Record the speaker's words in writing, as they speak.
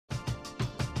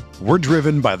We're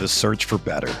driven by the search for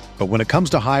better. But when it comes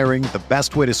to hiring, the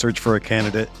best way to search for a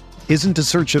candidate isn't to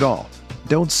search at all.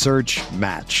 Don't search,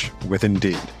 match with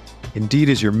Indeed. Indeed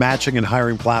is your matching and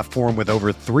hiring platform with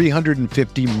over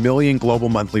 350 million global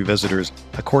monthly visitors,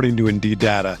 according to Indeed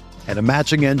data, and a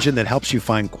matching engine that helps you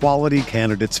find quality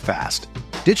candidates fast.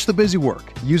 Ditch the busy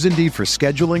work. Use Indeed for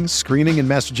scheduling, screening, and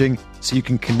messaging so you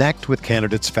can connect with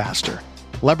candidates faster.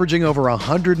 Leveraging over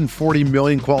 140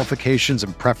 million qualifications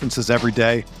and preferences every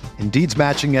day, Indeed's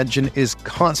matching engine is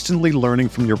constantly learning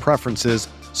from your preferences,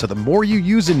 so the more you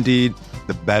use Indeed,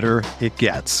 the better it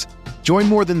gets. Join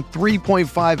more than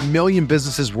 3.5 million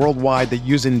businesses worldwide that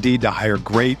use Indeed to hire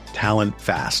great talent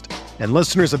fast. And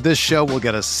listeners of this show will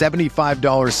get a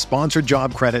 $75 sponsored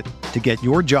job credit to get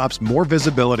your jobs more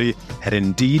visibility at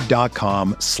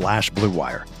Indeed.com/Blue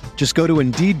Wire. Just go to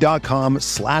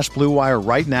Indeed.com/Blue Wire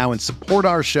right now and support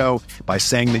our show by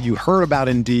saying that you heard about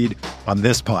Indeed on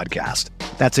this podcast.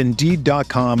 That's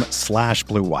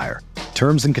Indeed.com/Blue Wire.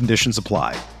 Terms and conditions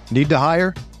apply. Need to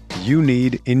hire? You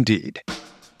need Indeed.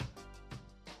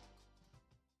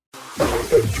 Mayo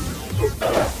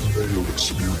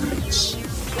Experience.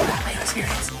 Mayo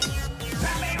Experience.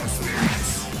 Mayo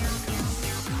Experience.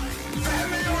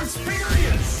 Mayo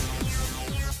Experience.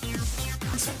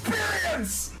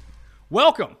 Experience.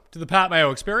 Welcome to the Pat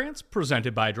Mayo Experience,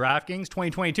 presented by DraftKings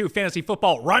 2022 Fantasy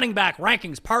Football Running Back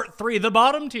Rankings Part 3, the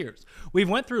bottom tiers. We've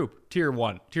went through Tier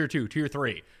 1, Tier 2, Tier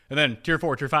 3, and then Tier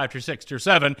 4, Tier 5, Tier 6, Tier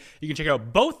 7. You can check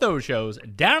out both those shows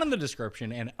down in the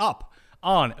description and up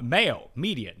on Mayo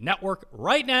Media Network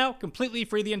right now, completely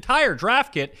free. The entire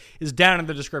draft kit is down in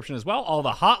the description as well. All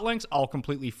the hot links, all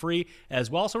completely free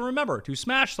as well. So remember to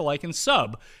smash the like and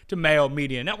sub to Mayo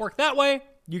Media Network. That way,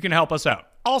 you can help us out.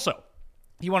 Also,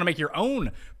 if you want to make your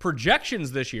own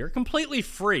projections this year, completely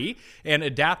free, and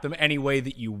adapt them any way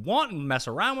that you want and mess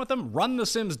around with them,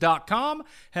 runthesims.com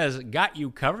has got you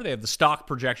covered. They have the stock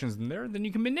projections in there. Then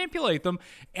you can manipulate them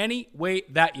any way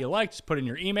that you like. Just put in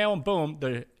your email and boom,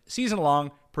 the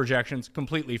season-long projections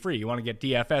completely free. You want to get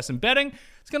DFS and betting?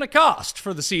 It's going to cost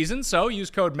for the season, so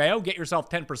use code MAYO. Get yourself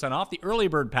 10% off. The early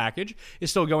bird package is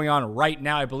still going on right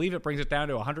now. I believe it brings it down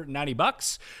to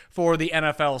 $190 for the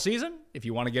NFL season. If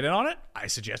you want to get in on it, I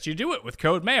suggest you do it with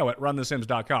code MAYO at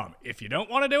runthesims.com. If you don't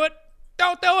want to do it,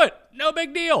 don't do it. No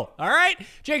big deal. All right?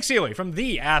 Jake Seeley from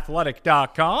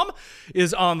theathletic.com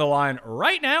is on the line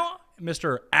right now.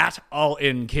 Mr.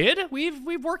 @AllInKid.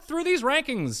 We've worked through these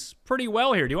rankings pretty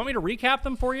well here. Do you want me to recap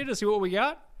them for you to see what we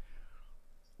got?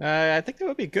 I think that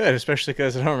would be good, especially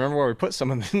because I don't remember where we put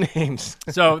some of the names.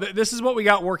 So this is what we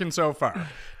got working so far.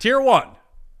 Tier 1,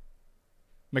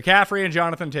 McCaffrey and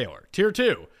Jonathan Taylor. Tier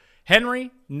 2,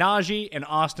 Henry, Najee, and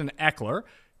Austin Eckler.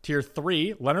 Tier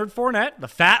 3, Leonard Fournette, the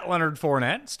fat Leonard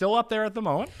Fournette, still up there at the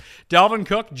moment. Dalvin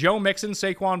Cook, Joe Mixon,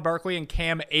 Saquon Barkley, and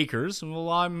Cam Akers. Well,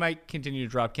 I might continue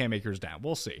to drop Cam Akers down.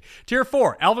 We'll see. Tier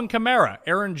 4, Alvin Kamara,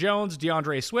 Aaron Jones,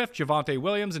 DeAndre Swift, Javonte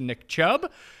Williams, and Nick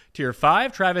Chubb. Tier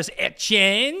 5, Travis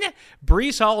Etienne,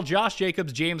 Breece Hall, Josh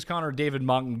Jacobs, James Conner, David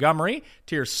Montgomery.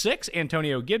 Tier 6,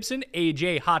 Antonio Gibson,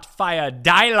 AJ Hotfire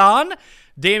Dylon,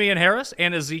 Damian Harris,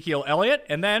 and Ezekiel Elliott.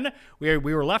 And then we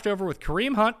were left over with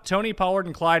Kareem Hunt, Tony Pollard,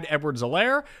 and Clyde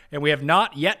Edwards-Helaire. And we have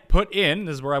not yet put in,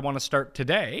 this is where I want to start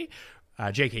today,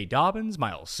 J.K. Dobbins,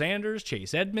 Miles Sanders,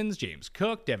 Chase Edmonds, James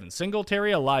Cook, Devin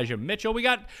Singletary, Elijah Mitchell. We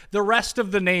got the rest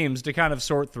of the names to kind of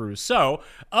sort through. So,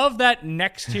 of that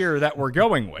next tier that we're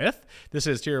going with, this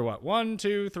is tier what? 1,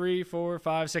 2, 3, 4,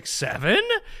 5, 6, 7.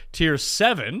 Tier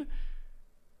 7.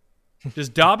 Does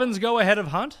Dobbins go ahead of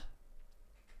Hunt?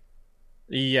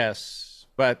 Yes,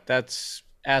 but that's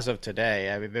as of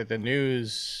today. I mean, the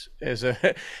news is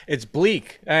it's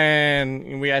bleak,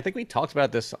 and I think we talked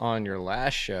about this on your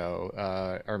last show,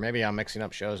 or maybe I'm mixing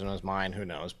up shows and it was mine. Who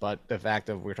knows? But the fact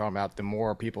that we're talking about the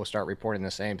more people start reporting the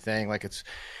same thing, like it's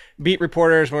beat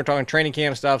reporters when we're talking training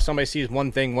camp stuff. Somebody sees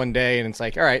one thing one day, and it's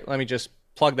like, all right, let me just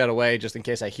plug that away just in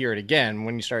case I hear it again.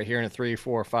 When you start hearing it 3,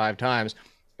 4, 5 times.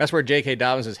 That's where J.K.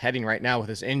 Dobbins is heading right now with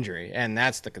his injury, and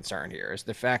that's the concern here, is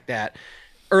the fact that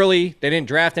early, they didn't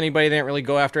draft anybody, they didn't really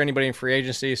go after anybody in free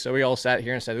agency, so we all sat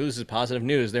here and said, ooh, this is positive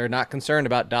news. They're not concerned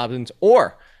about Dobbins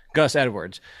or Gus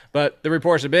Edwards. But the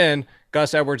reports have been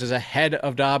Gus Edwards is ahead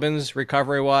of Dobbins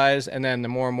recovery-wise, and then the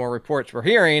more and more reports we're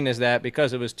hearing is that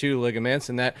because of his 2 ligaments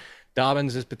and that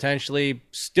Dobbins is potentially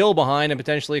still behind and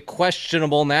potentially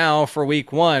questionable now for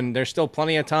week 1. There's still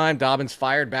plenty of time. Dobbins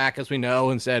fired back, as we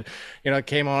know, and said,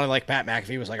 came on like Pat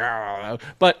McAfee was like, oh.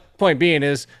 But point being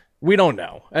is, we don't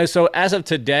know. So as of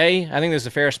today, I think this is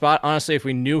a fair spot. Honestly, if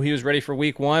we knew he was ready for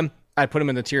week 1, I'd put him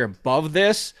in the tier above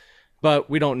this. But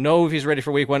we don't know if he's ready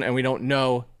for week 1, and we don't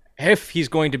know if he's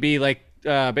going to be like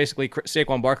basically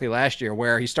Saquon Barkley last year,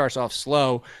 where he starts off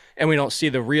slow and we don't see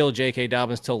the real J.K.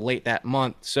 Dobbins till late that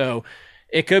month. So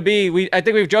it could be, I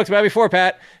think we've joked about it before,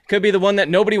 Pat, could be the one that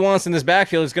nobody wants in this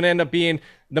backfield. Is going to end up being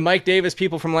the Mike Davis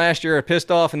people from last year are pissed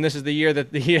off, and this is the year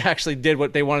that he actually did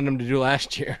what they wanted him to do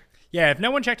last year. Yeah, if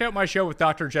no one checked out my show with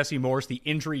Dr. Jesse Morse, the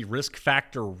Injury Risk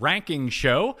Factor Ranking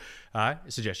Show, I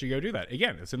suggest you go do that.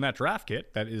 Again, it's in that draft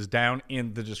kit that is down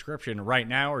in the description right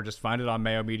now, or just find it on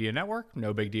Mayo Media Network.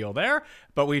 No big deal there.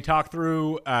 But we talked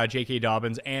through J.K.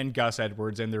 Dobbins and Gus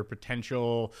Edwards and their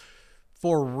potential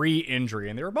for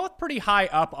re-injury, and they were both pretty high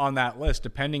up on that list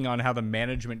depending on how the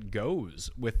management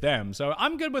goes with them. So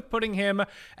I'm good with putting him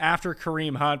after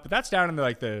Kareem Hunt, but that's down in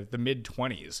the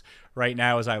mid-20s right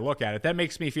now as I look at it. That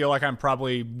makes me feel like I'm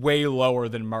probably way lower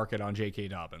than market on J.K.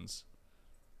 Dobbins.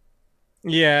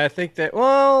 Yeah,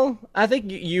 I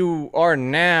think you are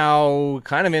now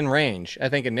kind of in range. I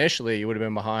think initially you would have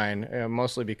been behind,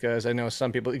 mostly because I know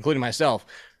some people, including myself,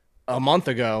 a month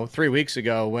ago, 3 weeks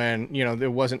ago, when,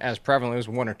 it wasn't as prevalent, it was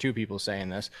one or two people saying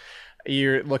this.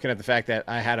 You're looking at the fact that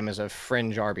I had him as a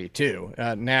fringe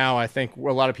RB2. Now I think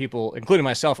a lot of people, including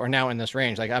myself, are now in this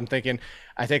range. Like I'm thinking,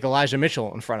 I take Elijah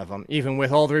Mitchell in front of him, even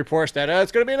with all the reports that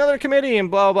it's going to be another committee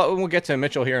and blah, blah, blah. We'll get to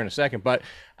Mitchell here in a second, but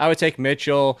I would take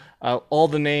Mitchell. All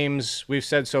the names we've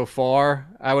said so far,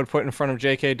 I would put in front of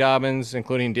J.K. Dobbins,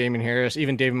 including Damian Harris,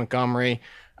 even David Montgomery.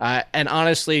 And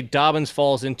honestly, Dobbins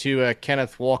falls into a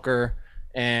Kenneth Walker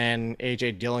and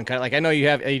A.J. Dillon kind of like, I know you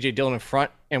have A.J. Dillon in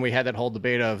front, and we had that whole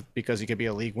debate of because he could be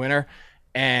a league winner.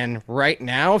 And right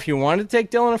now, if you wanted to take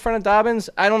Dillon in front of Dobbins,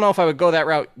 I don't know if I would go that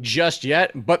route just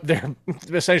yet, but they're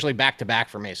essentially back-to-back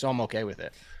for me, so I'm okay with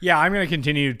it. Yeah, I'm going to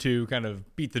continue to kind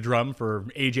of beat the drum for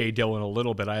A.J. Dillon a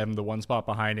little bit. I have him the one spot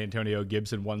behind Antonio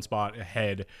Gibson, one spot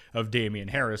ahead of Damian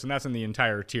Harris, and that's in the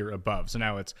entire tier above. So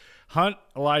now it's Hunt,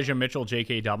 Elijah Mitchell,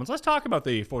 J.K. Dobbins. Let's talk about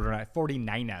the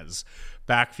 49ers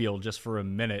backfield just for a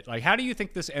minute. Like, how do you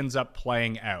think this ends up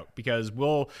playing out? Because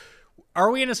are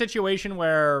we in a situation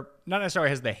where not necessarily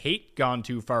has the hate gone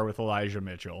too far with Elijah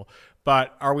Mitchell,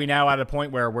 but are we now at a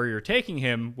point where you're taking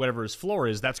him, whatever his floor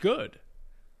is, that's good?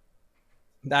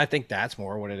 I think that's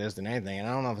more what it is than anything. And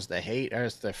I don't know if it's the hate or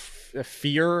it's the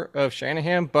fear of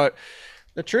Shanahan, but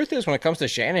the truth is when it comes to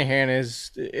Shanahan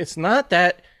it's not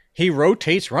that he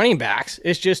rotates running backs.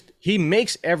 It's just he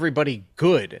makes everybody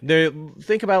good.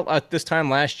 Think about this time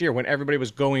last year when everybody was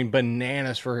going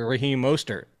bananas for Raheem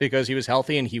Mostert because he was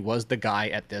healthy and he was the guy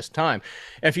at this time.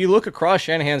 If you look across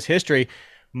Shanahan's history,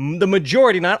 the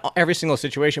majority, not every single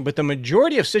situation, but the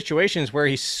majority of situations where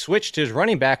he switched his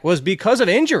running back was because of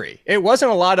injury. It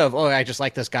wasn't a lot of, I just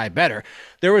like this guy better.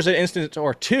 There was an instance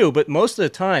or two, but most of the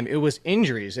time it was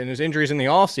injuries, and it was injuries in the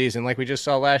offseason, like we just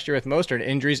saw last year with Mostert,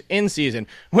 injuries in season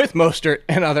with Mostert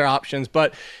and other options.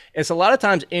 But it's a lot of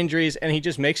times injuries, and he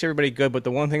just makes everybody good. But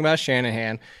the one thing about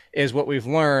Shanahan is what we've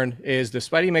learned is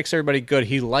despite he makes everybody good,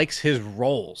 he likes his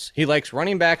roles. He likes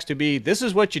running backs to be, this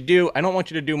is what you do. I don't want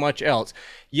you to do much else.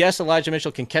 Yes, Elijah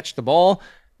Mitchell can catch the ball,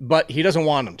 but he doesn't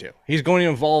want him to. He's going to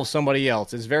involve somebody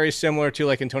else. It's very similar to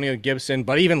like Antonio Gibson,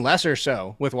 but even lesser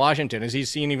so with Washington, as he's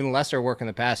seen even lesser work in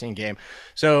the passing game.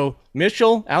 So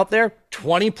Mitchell out there,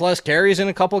 20-plus carries in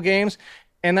a couple games,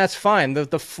 and that's fine.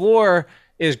 The floor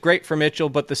is great for Mitchell,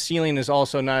 but the ceiling is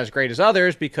also not as great as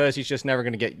others because he's just never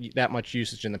going to get that much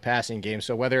usage in the passing game.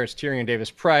 So whether it's Tyrion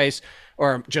Davis-Price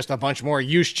or just a bunch more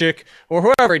Juszczyk or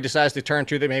whoever he decides to turn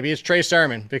to, that maybe it's Trey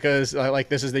Sermon because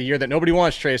this is the year that nobody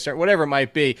wants Trey Sermon, whatever it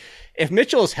might be. If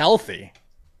Mitchell is healthy,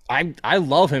 I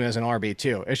love him as an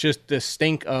RB2. It's just the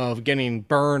stink of getting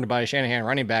burned by Shanahan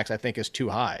running backs I think is too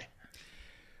high.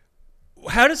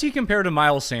 How does he compare to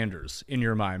Miles Sanders in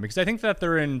your mind? Because I think that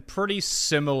they're in pretty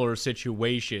similar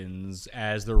situations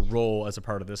as their role as a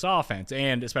part of this offense,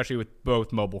 and especially with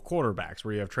both mobile quarterbacks,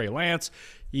 where you have Trey Lance.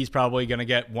 He's probably going to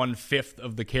get 1/5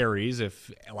 of the carries.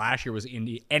 If last year was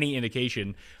any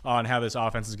indication on how this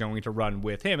offense is going to run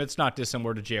with him, it's not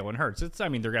dissimilar to Jalen Hurts. They're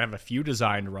going to have a few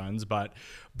designed runs, but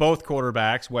both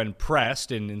quarterbacks, when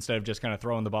pressed, and instead of just kind of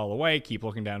throwing the ball away, keep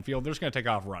looking downfield, they're just going to take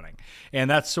off running. And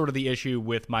that's sort of the issue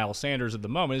with Miles Sanders at the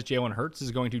moment, is Jalen Hurts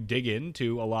is going to dig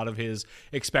into a lot of his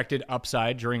expected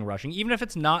upside during rushing, even if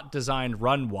it's not designed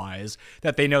run-wise,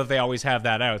 that they know that they always have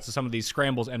that out. So some of these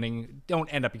scrambles don't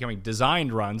end up becoming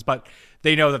designed runs, but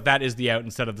they know that is the out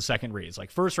instead of the second read. It's like,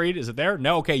 first read, is it there?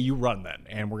 No, okay, you run then,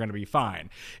 and we're going to be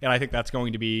fine. And I think that's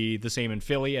going to be the same in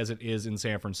Philly as it is in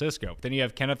San Francisco. Then you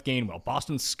have Kenneth Gainwell.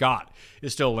 Boston Scott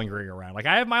is still lingering around. Like,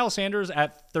 I have Miles Sanders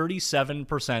at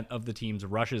 37% of the team's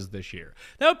rushes this year.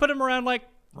 That would put him around,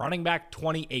 running back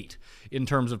 28 in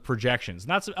terms of projections. And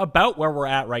that's about where we're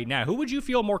at right now. Who would you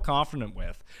feel more confident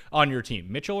with on your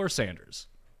team, Mitchell or Sanders?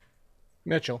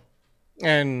 Mitchell.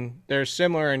 And they're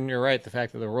similar, and you're right, the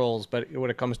fact of the roles, but what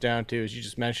it comes down to is, you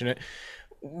just mentioned it,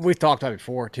 we've talked about it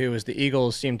before too, is the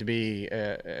Eagles seem to be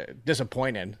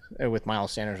disappointed with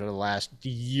Miles Sanders over the last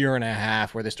year and a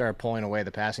half, where they started pulling away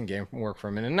the passing game from work for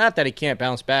him. And not that he can't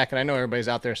bounce back, and I know everybody's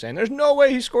out there saying there's no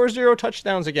way he scores 0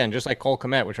 touchdowns again, just like Cole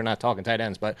Kmet, which we're not talking tight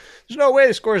ends, but there's no way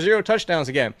he scores 0 touchdowns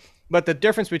again. But the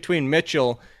difference between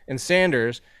Mitchell and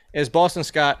Sanders is Boston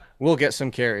Scott will get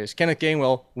some carries. Kenneth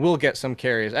Gainwell will get some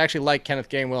carries. I actually like Kenneth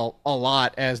Gainwell a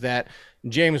lot as that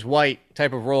James White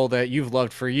type of role that you've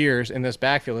loved for years in this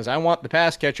backfield. Is I want the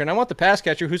pass catcher, and I want the pass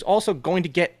catcher who's also going to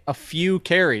get a few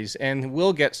carries and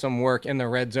will get some work in the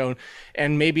red zone.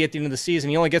 And maybe at the end of the season,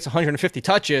 he only gets 150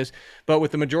 touches, but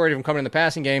with the majority of them coming in the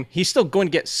passing game, he's still going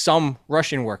to get some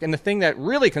rushing work. And the thing that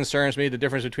really concerns me, the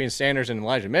difference between Sanders and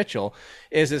Elijah Mitchell,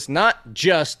 is it's not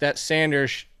just that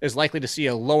Sanders is likely to see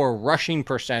a lower rushing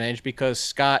percentage because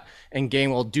Scott and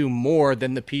Gainwell do more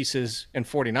than the pieces in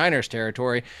 49ers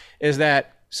territory, is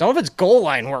that some of it's goal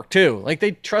line work too. Like,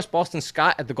 they trust Boston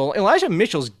Scott at the goal. Elijah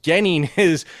Mitchell's getting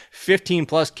his 15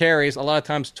 plus carries, a lot of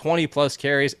times 20 plus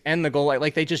carries, and the goal line.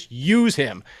 Like, they just use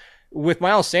him. With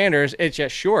Miles Sanders, it's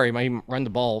just, sure, he might run the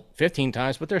ball 15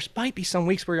 times, but there might be some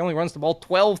weeks where he only runs the ball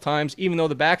 12 times, even though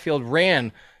the backfield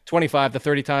ran 25 to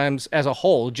 30 times as a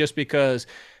whole, just because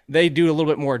they do a little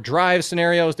bit more drive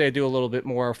scenarios. They do a little bit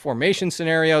more formation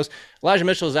scenarios. Elijah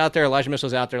Mitchell's out there,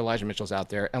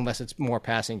 unless it's more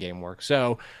passing game work.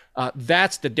 So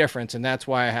that's the difference, and that's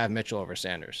why I have Mitchell over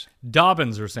Sanders.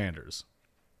 Dobbins or Sanders?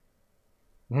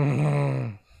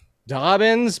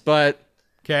 Dobbins, but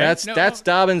Okay, that's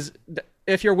Dobbins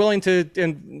if you're willing to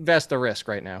invest the risk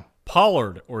right now.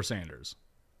 Pollard or Sanders?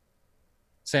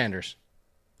 Sanders.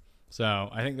 So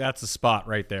I think that's the spot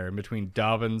right there in between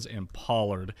Dobbins and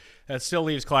Pollard. That still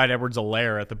leaves Clyde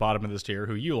Edwards-Helaire at the bottom of this tier,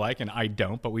 who you like and I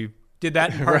don't, but we did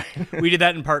that in part, we did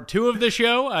that in part 2 of the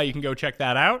show. You can go check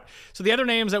that out. So the other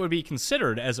names that would be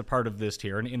considered as a part of this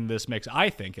tier and in this mix, I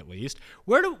think at least,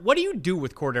 what do you do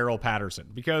with Cordarrelle Patterson?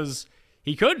 Because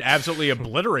he could absolutely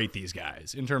obliterate these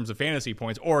guys in terms of fantasy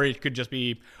points, or it could just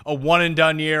be a one and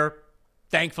done year.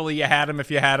 Thankfully, you had him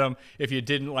if you had him. If you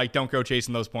didn't, don't go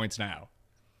chasing those points now.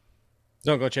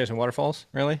 Don't go chasing waterfalls,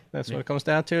 really? That's what it comes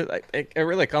down to? It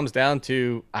really comes down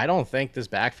to, I don't think this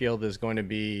backfield is going to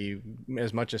be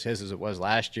as much as his as it was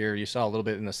last year. You saw a little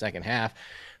bit in the second half.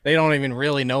 They don't even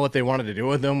really know what they wanted to do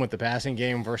with them with the passing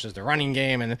game versus the running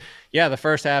game. And yeah, the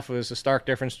first half was a stark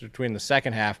difference between the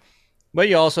second half. But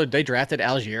they drafted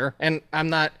Algier, and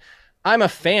I'm a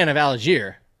fan of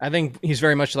Algier. I think he's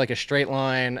very much like a straight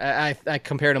line. I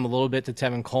compared him a little bit to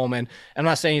Tevin Coleman. I'm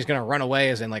not saying he's going to run away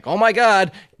as in oh my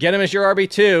God, get him as your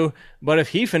RB2. But if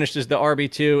he finishes the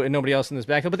RB2 and nobody else in this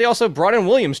backfield, but they also brought in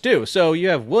Williams too. So you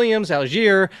have Williams,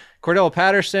 Algier, Cordarrelle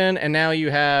Patterson, and now you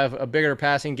have a bigger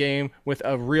passing game with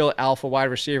a real alpha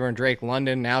wide receiver in Drake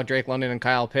London. Now Drake London and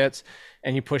Kyle Pitts,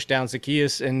 and you push down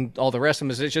Zacchaeus and all the rest of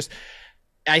them. It's just,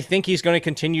 I think he's going to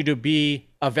continue to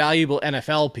be a valuable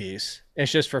NFL piece.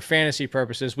 It's just for fantasy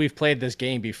purposes. We've played this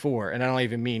game before, and I don't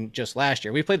even mean just last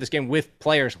year. We played this game with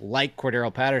players like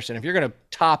Cordarrelle Patterson. If you're going to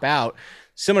top out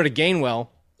similar to Gainwell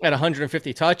at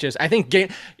 150 touches, I think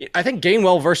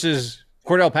Gainwell versus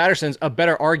Cordarrelle Patterson's a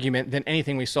better argument than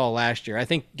anything we saw last year. I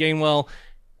think Gainwell,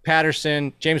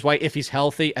 Patterson, James White, if he's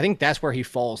healthy, I think that's where he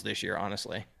falls this year,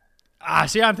 honestly.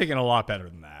 See, I'm thinking a lot better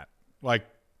than that.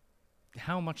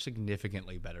 How much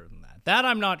significantly better than that? That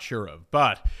I'm not sure of.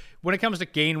 But when it comes to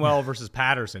Gainwell versus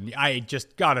Patterson, I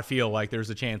just got to feel like there's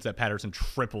a chance that Patterson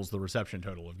triples the reception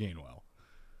total of Gainwell.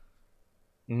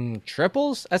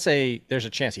 Triples? There's a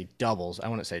chance he doubles. I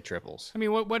wouldn't say triples. I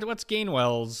mean, what's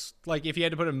Gainwell's, if you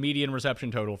had to put a median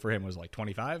reception total for him, was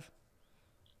 25?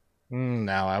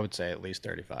 No, I would say at least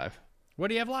 35. What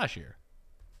do you have last year?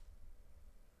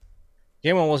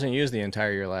 Gainwell wasn't used the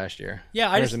entire year last year.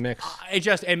 Yeah, there's a mix.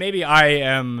 And maybe I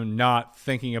am not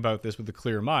thinking about this with a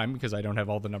clear mind because I don't have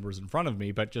all the numbers in front of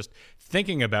me, but just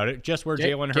thinking about it, just where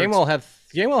Jalen Hurts.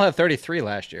 Gainwell had 33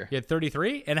 last year. He had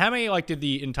 33? And how many did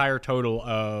the entire total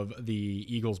of the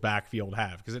Eagles backfield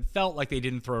have? Because it felt like they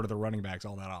didn't throw to the running backs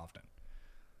all that often.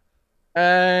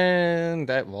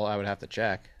 And I would have to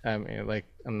check. I mean,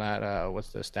 I'm not,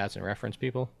 what's the stats and reference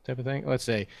people type of thing? Let's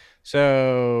see.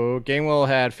 So Gainwell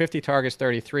had 50 targets,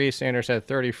 33. Sanders had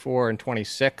 34 and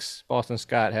 26. Boston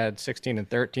Scott had 16 and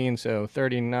 13. So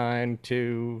 39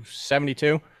 to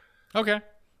 72. Okay.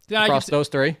 Across those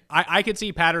three. I could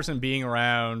see Patterson being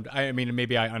around. I mean,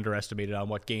 maybe I underestimated on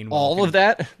what Gainwell. All of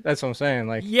that? That's what I'm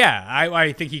saying. Yeah,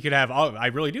 I think he could have all. I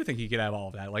really do think he could have all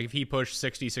of that. If he pushed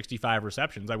 60, 65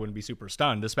 receptions, I wouldn't be super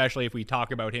stunned, especially if we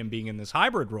talk about him being in this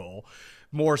hybrid role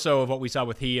more so of what we saw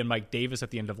with he and Mike Davis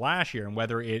at the end of last year, and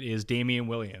whether it is Damian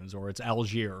Williams or it's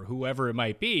Algier or whoever it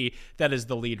might be that is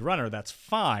the lead runner, that's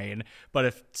fine. But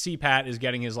if CPAT is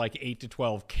getting his like 8 to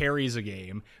 12 carries a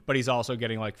game, but he's also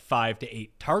getting like 5 to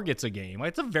 8 targets a game,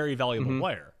 it's a very valuable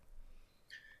player.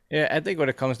 Yeah, I think what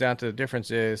it comes down to the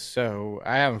difference is, so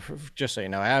I have, just so you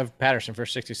know, I have Patterson for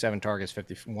 67 targets,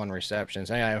 51 receptions.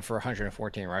 I have for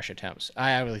 114 rush attempts.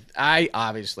 I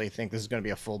obviously think this is going to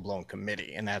be a full-blown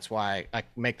committee, and that's why I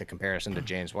make the comparison to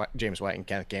James White and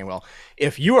Kenneth Gainwell.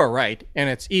 If you are right, and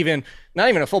it's not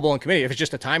even a full-blown committee, if it's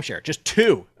just a timeshare, just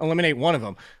two, eliminate one of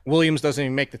them. Williams doesn't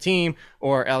even make the team,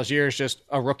 or Algier is just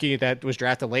a rookie that was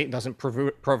drafted late and doesn't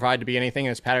provide to be anything,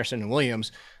 and it's Patterson and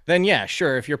Williams, then yeah,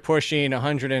 sure, if you're pushing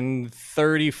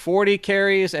 130, 40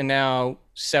 carries and now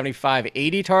 75,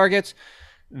 80 targets,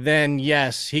 then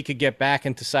yes, he could get back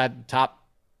inside the top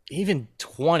even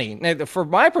 20. Now, for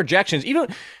my projections, even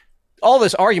all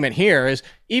this argument here is,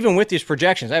 even with these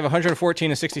projections, I have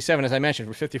 114 and 67, as I mentioned,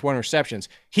 for 51 receptions.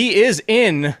 He is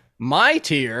in my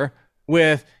tier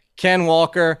with Ken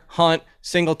Walker, Hunt,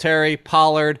 Singletary,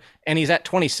 Pollard, and he's at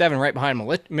 27 right behind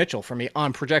Mitchell for me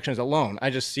on projections alone.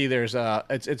 I just see it's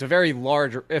a very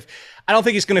large, I don't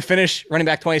think he's going to finish running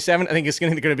back 27. I think it's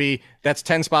going to be, that's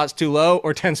 10 spots too low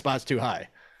or 10 spots too high.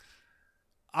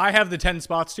 I have the 10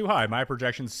 spots too high. My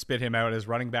projections spit him out as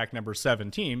running back number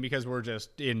 17 because we're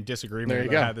just in disagreement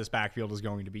about how this backfield is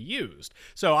going to be used.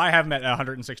 So I have him at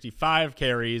 165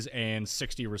 carries and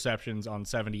 60 receptions on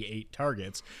 78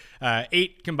 targets.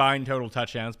 8 combined total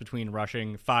touchdowns between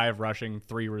rushing, 5 rushing,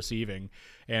 3 receiving.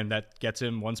 And that gets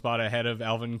him 1 spot ahead of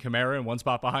Alvin Kamara and 1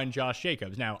 spot behind Josh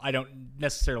Jacobs. Now, I don't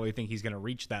necessarily think he's going to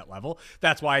reach that level.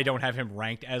 That's why I don't have him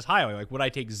ranked as highly. Like, would I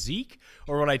take Zeke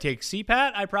or would I take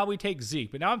CPAT? I'd probably take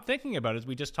Zeke. But now I'm thinking about it, as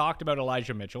we just talked about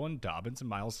Elijah Mitchell and Dobbins and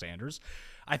Miles Sanders.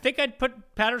 I think I'd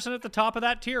put Patterson at the top of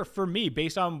that tier for me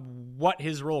based on what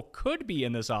his role could be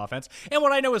in this offense and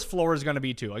what I know his floor is going to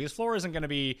be too. Like, his floor isn't going to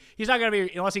be, he's not going to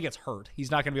be, unless he gets hurt,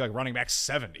 he's not going to be like running back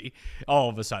 70 all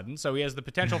of a sudden. So he has the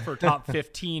potential for top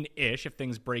 15-ish if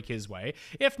things break his way.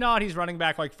 If not, he's running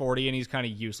back like 40 and he's kind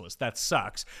of useless. That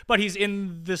sucks. But he's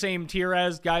in the same tier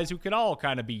as guys who could all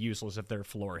kind of be useless if their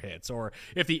floor hits or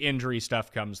if the injury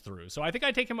stuff comes through. So I think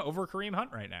I'd take him over Kareem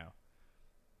Hunt right now.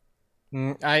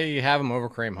 I have him over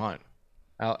Kareem Hunt.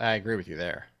 I agree with you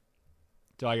there.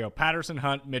 So I go Patterson,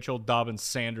 Hunt, Mitchell, Dobbins,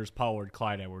 Sanders, Pollard,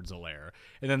 Clyde Edwards-Helaire.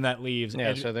 And then that leaves...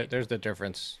 Yeah, so there's the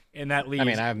difference. And that leaves... I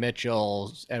mean, I have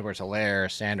Mitchell,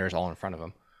 Edwards-Helaire, Sanders all in front of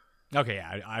him. Okay,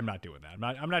 yeah, I'm not doing that.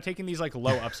 I'm not taking these like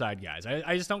low upside guys.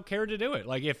 I just don't care to do it.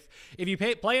 Like if you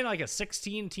play in like a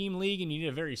 16-team league and you need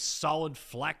a very solid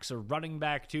flex or running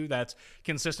back too that's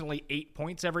consistently 8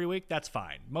 points every week, that's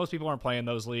fine. Most people aren't playing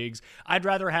those leagues. I'd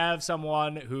rather have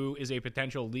someone who is a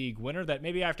potential league winner that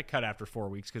maybe I have to cut after 4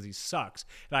 weeks because he sucks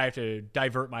and I have to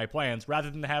divert my plans rather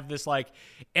than have this like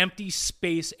empty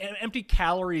space, empty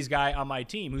calories guy on my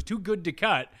team who's too good to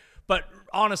cut, but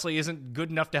honestly isn't good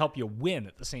enough to help you win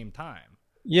at the same time.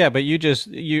 Yeah, but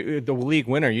the league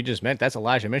winner you just meant, that's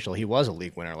Elijah Mitchell. He was a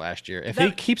league winner last year. If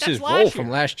he keeps his role from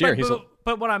last year,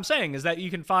 but what I'm saying is that you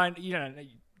can find,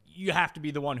 you have to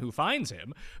be the one who finds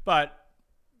him, but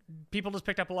people just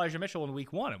picked up Elijah Mitchell in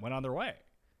week 1 and went on their way.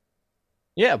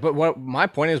 Yeah, but my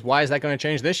point is, why is that going to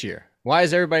change this year? Why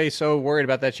is everybody so worried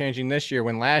about that changing this year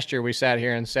when last year we sat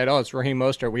here and said, oh, it's Raheem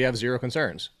Mostert, we have zero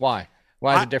concerns? Why?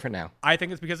 Why is it different now? I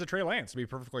think it's because of Trey Lance, to be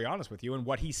perfectly honest with you, and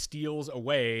what he steals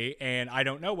away, and I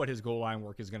don't know what his goal line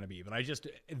work is going to be, but I just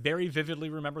very vividly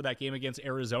remember that game against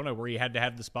Arizona where he had to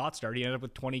have the spot start. He ended up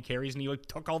with 20 carries, and he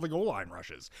took all the goal line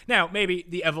rushes. Now, maybe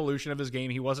the evolution of his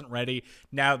game, he wasn't ready.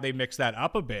 Now they mix that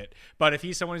up a bit, but if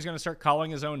he's someone who's going to start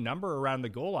calling his own number around the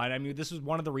goal line, I mean, this is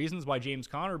one of the reasons why James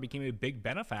Conner became a big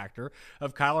benefactor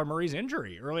of Kyler Murray's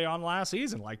injury early on last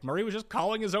season. Like, Murray was just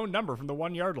calling his own number from the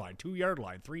 1 yard line, 2 yard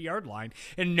line, 3 yard line,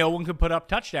 and no one could put up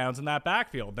touchdowns in that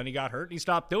backfield. Then he got hurt and he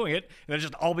stopped doing it, and it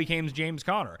just all became James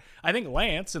Conner. I think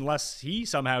Lance, unless he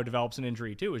somehow develops an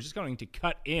injury too, is just going to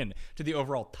cut in to the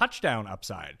overall touchdown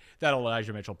upside that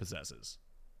Elijah Mitchell possesses.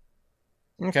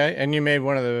 Okay, and you made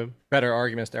one of the better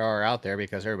arguments there are out there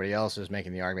because everybody else is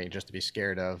making the argument just to be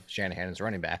scared of Shanahan's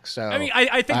running back. So I mean,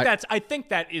 I think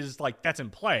that's in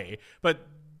play, but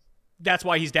that's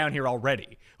why he's down here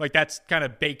already. Like, that's kind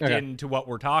of baked into what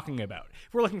we're talking about.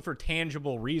 If we're looking for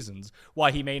tangible reasons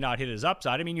why he may not hit his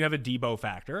upside, I mean, you have a Debo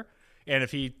factor. And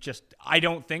if he just, I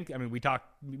don't think, I mean, we talked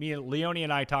Leone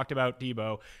and I talked about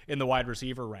Debo in the wide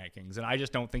receiver rankings, and I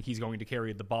just don't think he's going to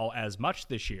carry the ball as much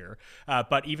this year.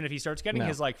 But even if he starts getting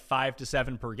his like 5 to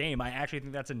 7 per game, I actually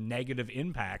think that's a negative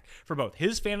impact for both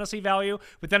his fantasy value,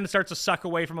 but then it starts to suck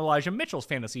away from Elijah Mitchell's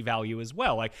fantasy value as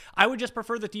well. Like, I would just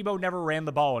prefer that Debo never ran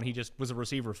the ball and he just was a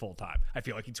receiver full time. I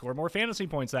feel like he'd score more fantasy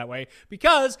points that way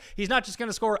because he's not just going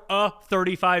to score a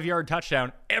 35-yard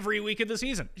touchdown every week of the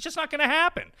season. It's just not going to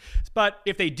happen. But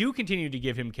if they do continue to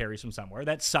give him carries from somewhere,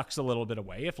 that sucks a little bit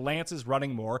away. If Lance is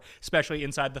running more, especially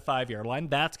inside the 5-yard line,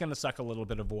 that's going to suck a little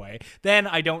bit of away. Then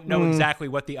I don't know exactly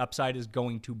what the upside is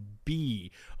going to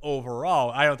be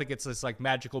overall. I don't think it's this like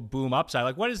magical boom upside.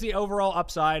 Like, what is the overall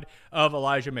upside of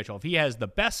Elijah Mitchell? If he has the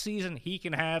best season he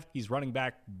can have, he's running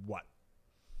back what?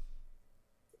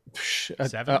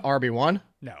 7? RB1?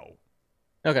 No.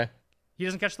 Okay. He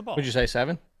doesn't catch the ball. Would you say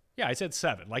 7? Yeah, I said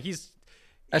 7. Like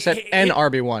I said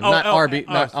RB1, not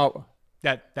RB.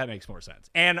 That makes more sense.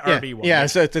 And yeah, RB1. Yeah,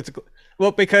 so it's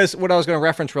well, because what I was going to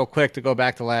reference real quick to go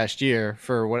back to last year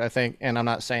for what I think, and I'm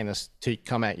not saying this to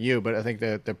come at you, but I think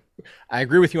I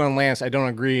agree with you on Lance. I don't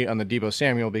agree on the Deebo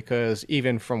Samuel because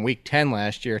even from week 10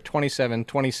 last year, 27,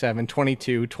 27,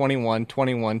 22, 21,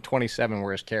 21, 27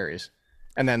 were his carries.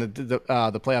 And then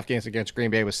the playoff games against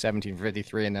Green Bay was 17 for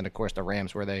 53. And then, of course, the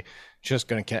Rams, where they just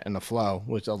going to get in the flow,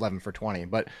 was 11 for 20.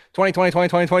 But 20,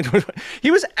 he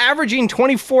was averaging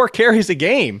 24 carries a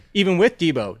game, even with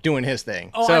Debo doing his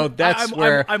thing. Oh, so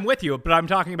where I'm with you, but I'm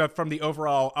talking about from the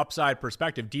overall upside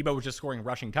perspective. Debo was just scoring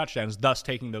rushing touchdowns, thus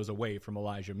taking those away from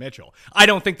Elijah Mitchell. I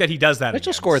don't think that he does that.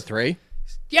 Mitchell scored 3.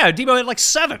 Yeah, Debo had like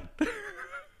 7.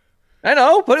 I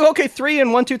know, but okay, 3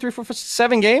 and 1, 2, 3, 4, 5,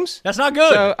 7 games. That's not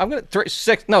good. So I'm gonna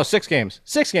 6 games.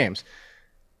 6 games.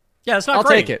 Yeah, that's not I'll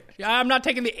great. take it. I'm not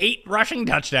taking the 8 rushing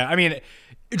touchdown. I mean,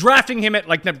 drafting him at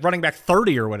like running back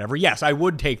 30 or whatever, yes, I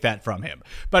would take that from him.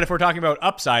 But if we're talking about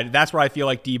upside, that's where I feel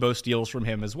like Debo steals from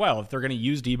him as well. If they're going to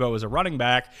use Debo as a running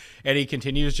back and he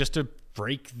continues just to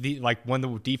break when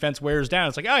the defense wears down,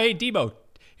 it's like, oh, hey, Debo,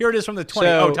 here it is from the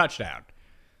 20, touchdown.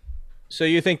 So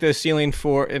you think the ceiling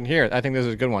and here, I think this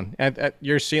is a good one. At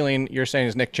your ceiling, you're saying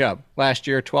is Nick Chubb. Last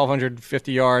year,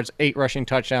 1,250 yards, 8 rushing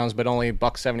touchdowns, but only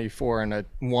 $174 and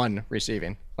 1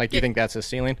 receiving. Like, you think that's a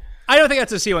ceiling? I don't think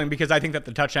that's a ceiling because I think that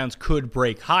the touchdowns could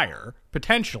break higher,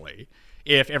 potentially,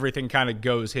 if everything kind of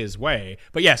goes his way.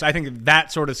 But yes, I think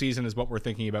that sort of season is what we're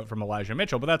thinking about from Elijah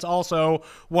Mitchell. But that's also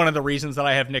one of the reasons that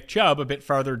I have Nick Chubb a bit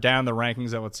farther down the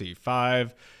rankings at, let's see,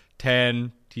 5,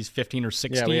 10, he's 15 or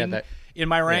 16 in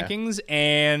my rankings,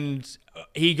 and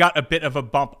he got a bit of a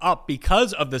bump up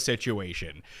because of the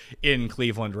situation in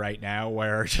Cleveland right now,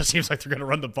 where it just seems like they're going to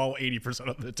run the ball 80%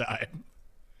 of the time.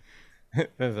 I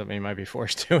mean, he might be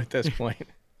forced to at this point.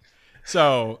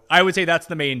 So I would say that's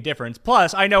the main difference.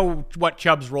 Plus, I know what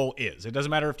Chubb's role is. It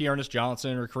doesn't matter if Dearness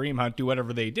Johnson or Kareem Hunt do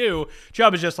whatever they do.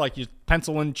 Chubb is just like you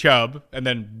pencil in Chubb, and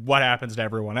then what happens to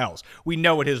everyone else. We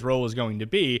know what his role is going to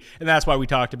be, and that's why we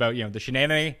talked about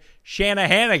the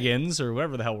Shanahanigans, or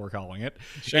whatever the hell we're calling it.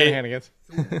 Shanahanigans.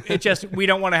 It just, we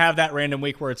don't want to have that random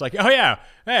week where it's like, oh yeah,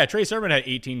 Trey Sermon had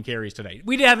 18 carries today.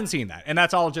 We haven't seen that, and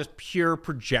that's all just pure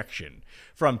projection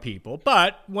from people.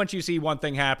 But once you see one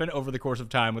thing happen over the course of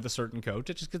time with a certain coach,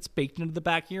 it just gets baked into the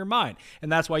back of your mind.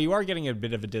 And that's why you are getting a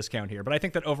bit of a discount here. But I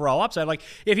think that overall upside, like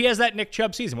if he has that Nick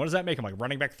Chubb season, what does that make him, like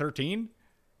running back 13?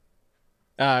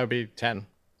 It would be 10.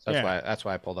 So that's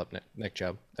why I pulled up Nick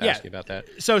Chubb to ask you about that.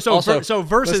 So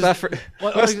versus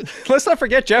let's not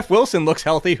forget Jeff Wilson looks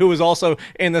healthy, who was also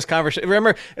in this conversation.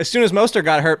 Remember, as soon as Mostert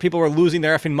got hurt, people were losing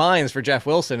their effing minds for Jeff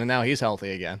Wilson, and now he's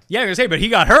healthy again. Yeah, I was gonna say, but he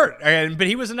got hurt, but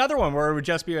he was another one where it would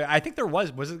just be. I think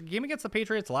was it a game against the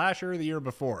Patriots last year or the year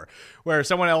before, where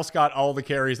someone else got all the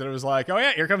carries, that it was like, oh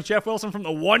yeah, here comes Jeff Wilson from the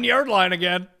 1-yard line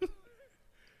again.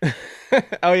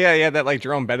 Oh yeah, that like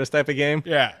Jerome Bettis type of game.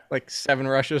 Yeah, like 7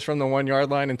 rushes from the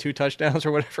 1-yard line and 2 touchdowns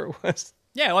or whatever it was.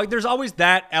 Yeah, like there's always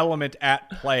that element at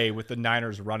play with the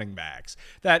Niners running backs.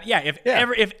 That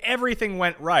if everything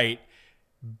went right,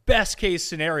 best case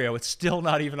scenario, it's still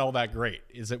not even all that great.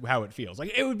 Is it how it feels?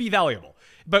 Like it would be valuable.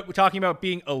 But we're talking about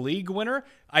being a league winner.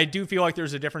 I do feel like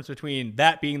there's a difference between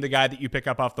that being the guy that you pick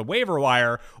up off the waiver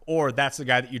wire, or that's the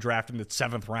guy that you draft in the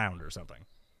 7th round or something.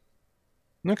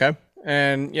 Okay.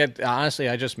 And yet, honestly,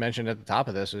 I just mentioned at the top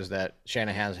of this is that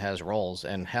Shanahan has roles,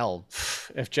 and hell,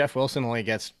 if Jeff Wilson only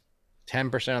gets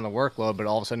 10% of the workload, but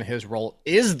all of a sudden his role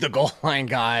is the goal line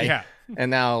guy, and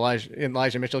now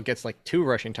Elijah Mitchell gets like 2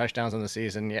 rushing touchdowns in the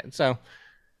season. Yeah, so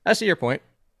I see your point.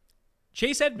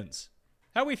 Chase Edmonds,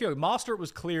 how we feel? Mostert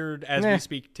was cleared as we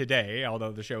speak today,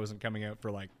 although the show isn't coming out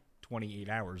for like 28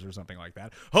 hours or something like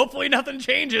that. Hopefully nothing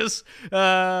changes.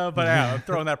 But yeah, I'm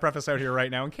throwing that preface out here right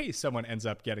now in case someone ends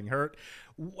up getting hurt.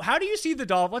 How do you see the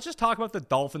Dolphins? Let's just talk about the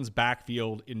Dolphins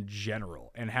backfield in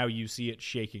general and how you see it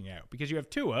shaking out. Because you have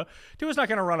Tua. Tua's not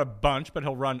going to run a bunch, but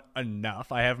he'll run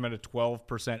enough. I have him at a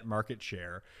 12% market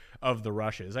share of the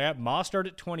rushes. I have Mostert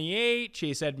at 28,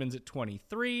 Chase Edmonds at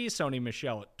 23, Sony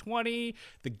Michel at 20,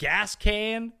 the gas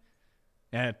can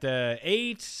at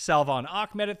 8, Salvon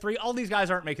Ahmed at 3. All these guys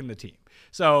aren't making the team.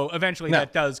 So eventually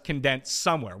that does condense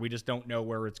somewhere. We just don't know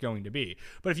where it's going to be.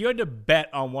 But if you had to bet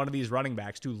on one of these running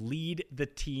backs to lead the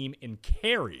team in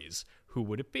carries, who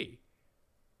would it be?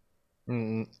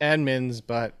 Edmonds,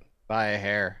 but by a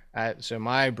hair. So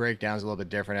my breakdown is a little bit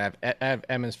different. I have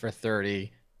Edmonds for 30,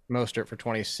 Mostert for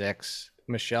 26,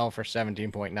 Michel for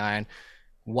 17.9,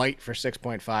 White for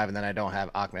 6.5, and then I don't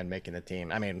have Ahmed making the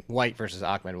team. I mean, White versus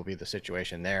Ahmed will be the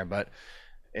situation there, but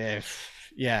if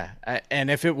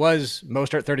it was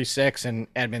Mostert 36 and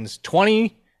Edmonds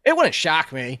 20, it wouldn't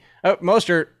shock me.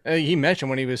 Mostert, he mentioned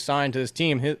when he was signed to this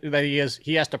team that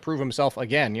he has to prove himself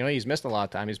again. You know, he's missed a lot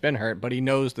of time. He's been hurt, but he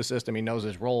knows the system. He knows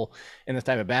his role in this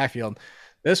type of backfield.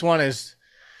 This one is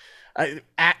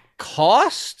at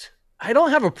cost. I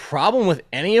don't have a problem with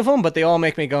any of them, but they all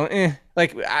make me go, eh.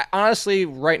 Like, honestly,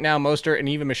 right now, Mostert and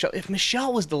even Michel, if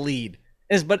Michel was the lead,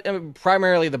 but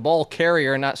primarily the ball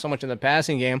carrier, not so much in the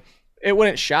passing game, it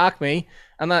wouldn't shock me.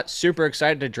 I'm not super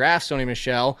excited to draft Sony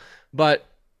Michel, but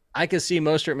I could see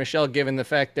Mostert and Michel given the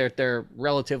fact that they're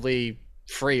relatively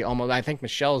free. Almost, I think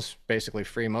Michel's basically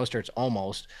free. Mostert's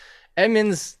almost.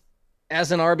 Edmonds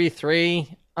as an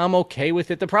RB3, I'm okay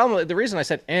with it. The reason I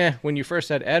said when you first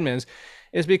said Edmonds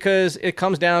is because it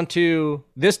comes down to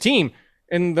this team.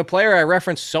 And the player I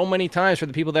referenced so many times for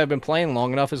the people that have been playing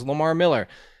long enough is Lamar Miller.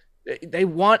 They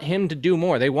want him to do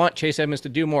more. They want Chase Edmonds to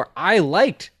do more. I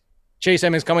liked Chase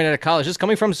Edmonds coming out of college. This is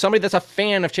coming from somebody that's a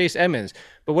fan of Chase Edmonds.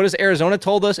 But what has Arizona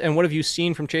told us, and what have you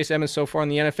seen from Chase Edmonds so far in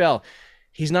the NFL?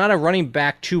 He's not a running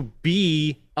back to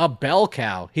be a bell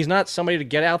cow. He's not somebody to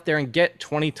get out there and get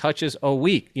 20 touches a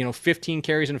week. 15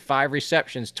 carries and 5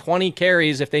 receptions, 20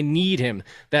 carries if they need him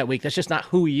that week. That's just not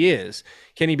who he is.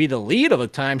 Can he be the lead of a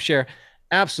timeshare?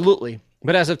 Absolutely.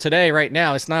 But as of today, right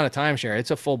now, it's not a timeshare. It's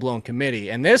a full-blown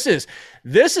committee. And this is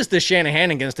the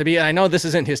Shanahanigans to be. I know this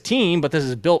isn't his team, but this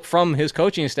is built from his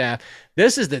coaching staff.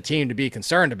 This is the team to be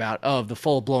concerned about, of the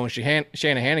full-blown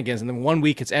Shanahanigans. And then 1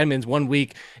 week it's Edmonds, 1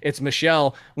 week it's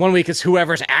Michel, 1 week it's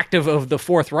whoever's active of the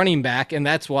fourth running back. And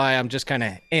that's why I'm just kind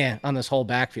of on this whole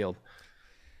backfield.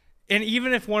 And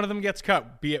even if one of them gets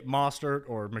cut, be it Mostert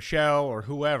or Michel or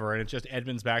whoever, and it's just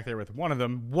Edmonds back there with one of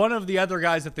them, one of the other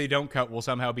guys that they don't cut will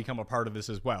somehow become a part of this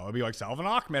as well. It'll be like Salvon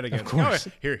Ahmed again. Of course.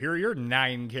 Here are your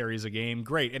 9 carries a game.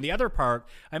 Great. And the other part,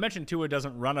 I mentioned Tua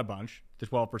doesn't run a bunch, the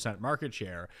 12% market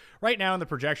share. Right now in the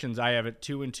projections, I have it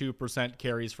 2 and 2%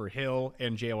 carries for Hill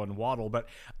and Jalen Waddle, but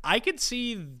I could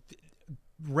see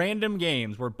random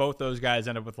games where both those guys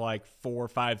end up with like 4,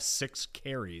 5, 6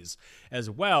 carries as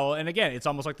well. And again, it's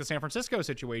almost like the San Francisco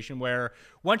situation where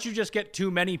once you just get too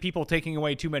many people taking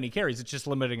away too many carries, it's just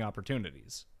limiting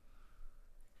opportunities.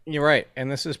 You're right.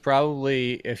 And this is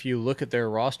probably, if you look at their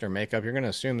roster makeup, you're going to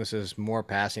assume this is more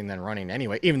passing than running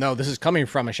anyway, even though this is coming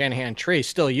from a Shanahan tree.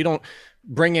 Still, you don't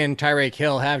bring in Tyreek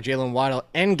Hill, have Jalen Waddle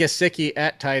and Gesicki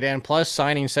at tight end, plus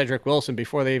signing Cedric Wilson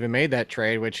before they even made that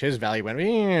trade, which his value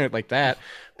went like that.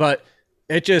 But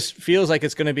it just feels like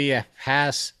it's going to be a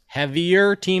pass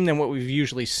heavier team than what we've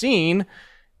usually seen.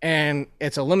 And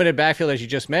it's a limited backfield, as you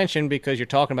just mentioned, because you're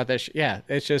talking about that.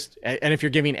 It's just, and if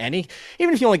you're giving even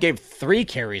if you only gave 3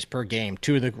 carries per game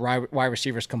to the wide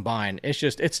receivers combined,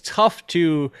 it's tough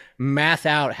to math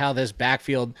out how this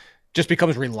backfield just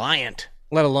becomes reliant,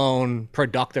 let alone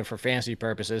productive for fantasy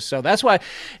purposes. So that's why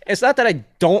it's not that I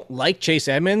don't like Chase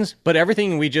Edmonds, but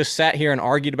everything we just sat here and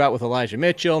argued about with Elijah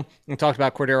Mitchell and talked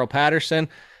about Cordero Patterson,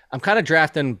 I'm kind of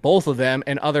drafting both of them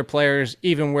and other players,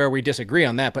 even where we disagree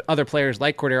on that. But other players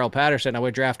like Cordero Patterson, I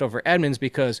would draft over Edmonds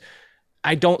because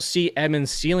I don't see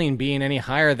Edmonds' ceiling being any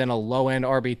higher than a low-end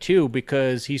RB2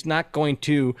 because he's not going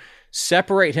to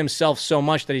separate himself so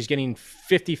much that he's getting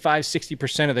 55,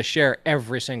 60% of the share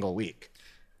every single week.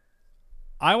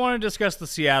 I want to discuss the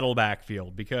Seattle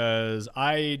backfield because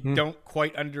I don't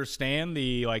quite understand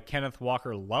the Kenneth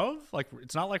Walker love.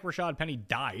 It's not like Rashad Penny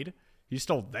died. He's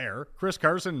still there. Chris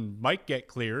Carson might get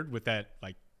cleared with that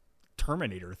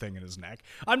Terminator thing in his neck.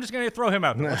 I'm just going to throw him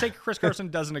out there. Let's say Chris Carson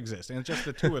doesn't exist, and it's just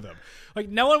the two of them.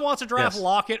 No one wants to draft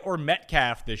Lockett or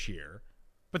Metcalf this year,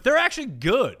 but they're actually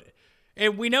good.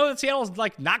 And we know that Seattle's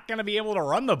not going to be able to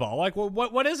run the ball.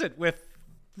 What is it with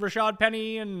Rashad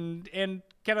Penny and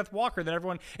Kenneth Walker that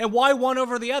everyone, and why one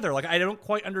over the other? Like, I don't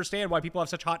quite understand why people have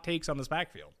such hot takes on this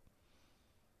backfield.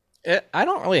 I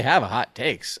don't really have a hot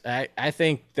takes. I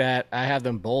think that I have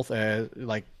them both as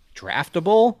like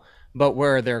draftable, but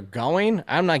where they're going,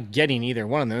 I'm not getting either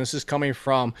one of them. This is coming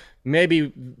from maybe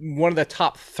one of the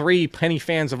top 3 Penny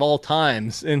fans of all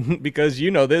times. And because you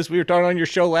know this, we were talking on your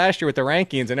show last year with the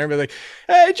rankings and everybody like,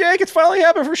 hey, Jake, it's finally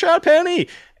happened for Rashad Penny.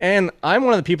 And I'm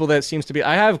one of the people that seems to be,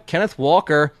 I have Kenneth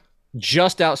Walker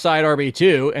just outside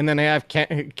RB2, and then I have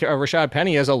Rashad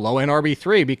Penny as a low-end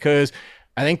RB3 because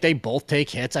I think they both take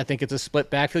hits. I think it's a split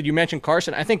backfield. You mentioned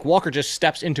Carson. I think Walker just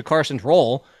steps into Carson's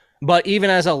role, but even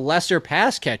as a lesser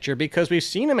pass catcher, because we've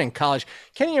seen him in college.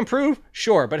 Can he improve?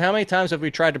 Sure. But how many times have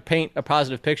we tried to paint a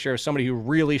positive picture of somebody who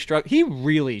really struggled? He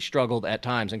really struggled at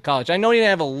times in college. I know he didn't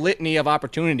have a litany of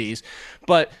opportunities,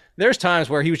 but there's times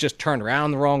where he was just turned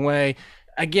around the wrong way.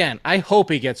 Again, I hope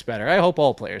he gets better. I hope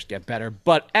all players get better.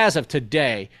 But as of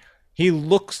today, he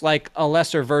looks like a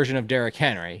lesser version of Derrick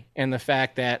Henry. And the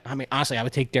fact that, I mean, honestly, I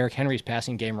would take Derrick Henry's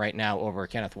passing game right now over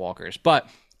Kenneth Walker's. But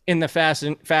in the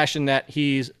fashion that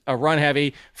he's a run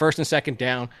heavy, first and second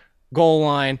down, goal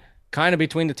line, kind of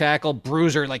between the tackle,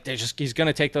 bruiser, like he's going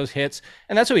to take those hits.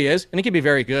 And that's who he is. And he can be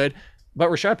very good. But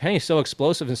Rashad Penny is so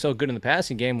explosive and so good in the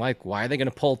passing game. Like, why are they going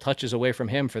to pull touches away from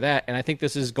him for that? And I think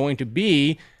this is going to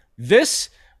be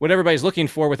what everybody's looking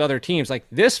for with other teams. Like,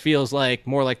 this feels like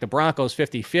more like the Broncos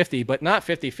 50-50, but not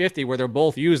 50-50 where they're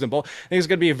both used and both. I think it's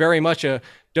going to be very much a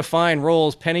defined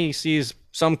roles. Penny sees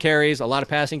some carries, a lot of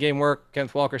passing game work.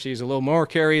 Kenneth Walker sees a little more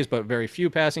carries, but very few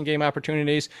passing game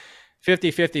opportunities.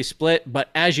 50-50 split. But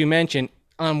as you mentioned,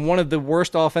 on one of the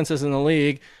worst offenses in the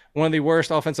league, one of the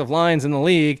worst offensive lines in the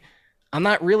league, I'm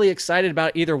not really excited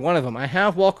about either one of them. I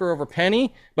have Walker over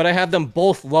Penny, but I have them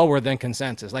both lower than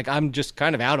consensus. Like, I'm just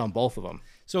kind of out on both of them.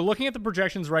 So looking at the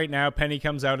projections right now, Penny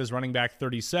comes out as running back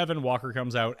 37. Walker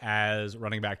comes out as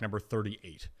running back number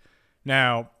 38.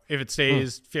 Now, if it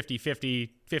stays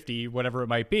 50-50, whatever it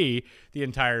might be, the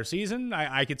entire season,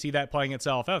 I could see that playing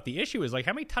itself out. The issue is, like,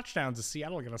 how many touchdowns is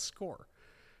Seattle going to score?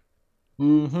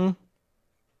 Mm-hmm.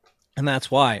 And that's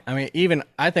why. I mean,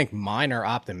 I think mine are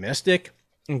optimistic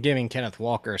in giving Kenneth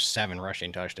Walker 7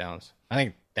 rushing touchdowns. I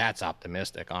think that's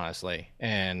optimistic, honestly.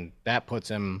 And that puts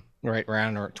him right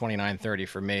around 29-30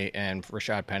 for me, and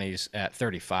Rashad Penny's at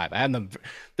 35. I have them;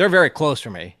 they're very close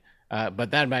for me. But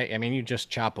that might, I mean, you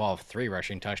just chop off 3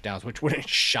 rushing touchdowns, which wouldn't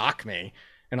shock me.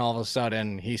 And all of a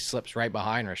sudden, he slips right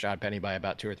behind Rashad Penny by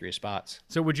about 2 or 3 spots.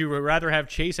 So would you rather have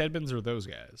Chase Edmonds or those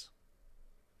guys?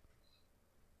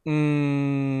 I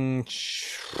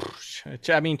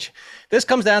mean, this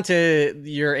comes down to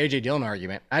your A.J. Dillon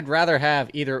argument. I'd rather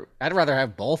have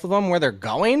both of them where they're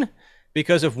going,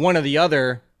 because if one or the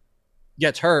other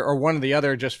gets hurt or one or the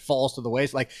other just falls to the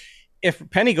waist, like if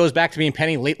Penny goes back to being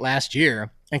Penny late last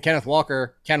year and Ken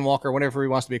Walker, whatever he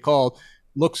wants to be called,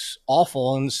 looks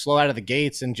awful and slow out of the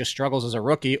gates and just struggles as a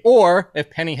rookie, or if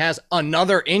Penny has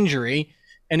another injury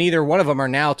and either one of them are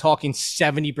now talking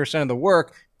 70% of the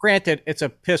work, granted, it's a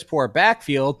piss poor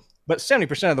backfield, but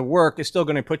 70% of the work is still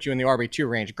going to put you in the RB2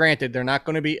 range. Granted, they're not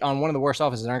going to be on one of the worst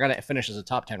offenses. They're not going to finish as a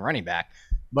top 10 running back,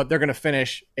 but they're going to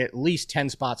finish at least 10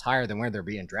 spots higher than where they're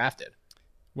being drafted.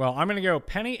 Well, I'm going to go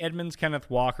Penny, Edmonds, Kenneth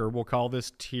Walker. We'll call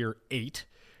this tier 8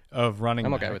 of running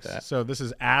backs. I'm okay with that. So this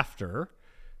is after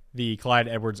the Clyde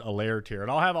Edwards-Helaire tier.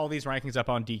 And I'll have all these rankings up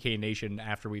on DK Nation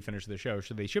after we finish the show.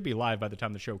 So they should be live by the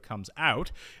time the show comes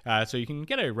out. So you can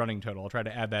get a running total. I'll try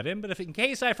to add that in. But if in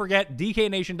case I forget,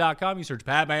 DKNation.com, you search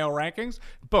Pat Mayo rankings,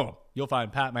 boom, you'll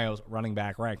find Pat Mayo's running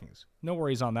back rankings. No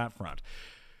worries on that front.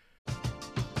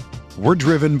 We're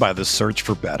driven by the search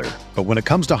for better. But when it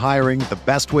comes to hiring, the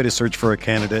best way to search for a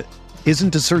candidate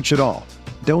isn't to search at all.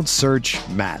 Don't search,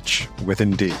 match with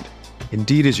Indeed.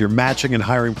 Indeed is your matching and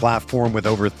hiring platform with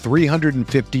over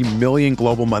 350 million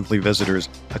global monthly visitors,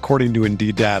 according to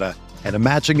Indeed data, and a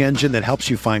matching engine that helps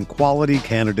you find quality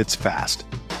candidates fast.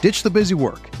 Ditch the busy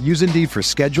work. Use Indeed for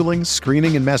scheduling,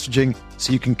 screening, and messaging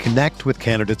so you can connect with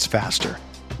candidates faster.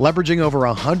 Leveraging over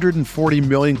 140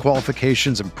 million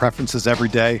qualifications and preferences every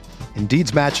day,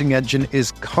 Indeed's matching engine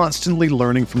is constantly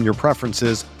learning from your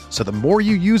preferences, so the more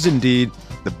you use Indeed,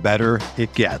 the better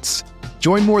it gets.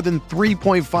 Join more than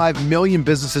 3.5 million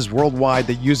businesses worldwide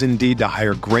that use Indeed to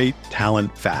hire great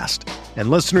talent fast. And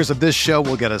listeners of this show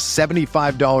will get a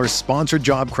 $75 sponsored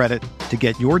job credit to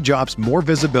get your jobs more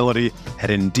visibility at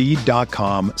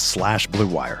Indeed.com/Blue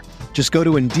Wire. Just go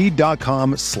to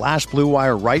Indeed.com/Blue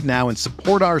Wire right now and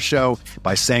support our show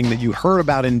by saying that you heard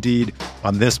about Indeed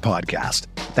on this podcast.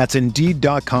 That's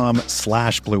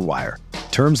Indeed.com/Blue Wire.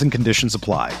 Terms and conditions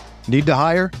apply. Need to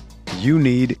hire? You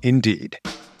need Indeed.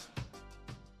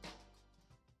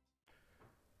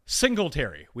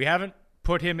 Singletary. We haven't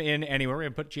put him in anywhere. We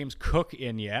haven't put James Cook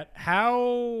in yet.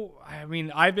 I've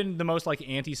been the most like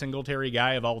anti-Singletary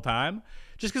guy of all time,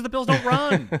 just because the Bills don't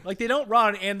run. Like, they don't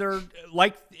run, and they're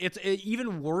like, it's an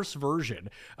even worse version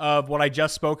of what I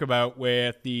just spoke about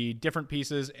with the different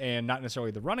pieces, and not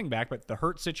necessarily the running back, but the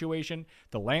Hurts situation,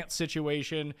 the Lance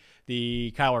situation,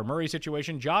 the Kyler Murray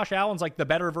situation. Josh Allen's like the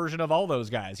better version of all those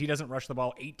guys. He doesn't rush the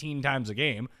ball 18 times a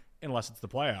game, unless it's the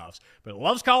playoffs, but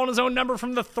loves calling his own number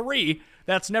from the 3.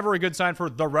 That's never a good sign for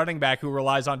the running back who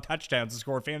relies on touchdowns to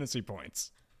score fantasy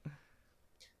points.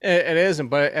 It isn't,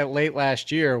 but at late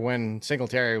last year when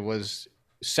Singletary was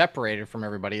separated from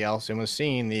everybody else and was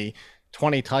seeing the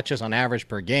 20 touches on average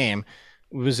per game,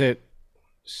 was it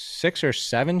 6 or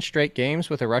 7 straight games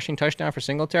with a rushing touchdown for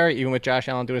Singletary, even with Josh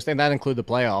Allen doing his thing? That include the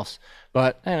playoffs.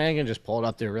 But I can just pull it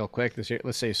up there real quick this year.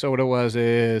 Let's see. So what it was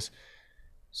is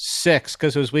 6,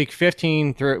 because it was week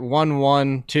 15 through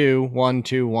 1-1, 2, 1,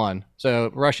 2, 1.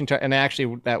 So rushing and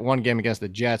actually that one game against the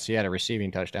Jets, he had a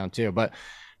receiving touchdown too. But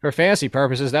for fantasy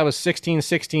purposes, that was 16,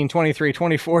 16, 23,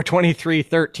 24, 23,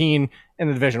 13 in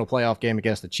the divisional playoff game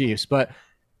against the Chiefs. But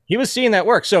he was seeing that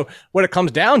work. So what it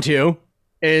comes down to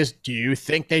is, do you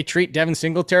think they treat Devin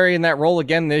Singletary in that role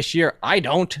again this year? I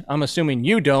don't. I'm assuming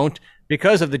you don't,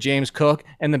 because of the James Cook.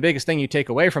 And the biggest thing you take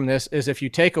away from this is if you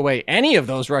take away any of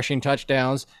those rushing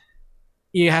touchdowns,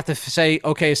 you have to say,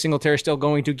 okay, Singletary's still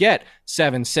going to get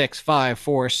 7, 6, 5,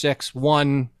 4, 6,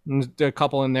 1, a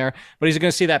couple in there, but he's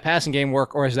going to see that passing game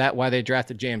work, or is that why they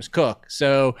drafted James Cook?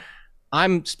 So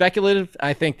I'm speculative.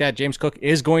 I think that James Cook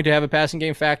is going to have a passing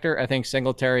game factor. I think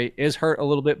Singletary is hurt a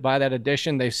little bit by that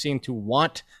addition. They seem to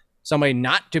want somebody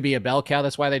not to be a bell cow.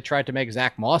 That's why they tried to make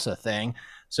Zach Moss a thing.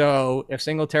 So if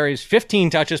Singletary's 15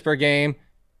 touches per game,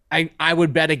 I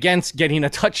would bet against getting a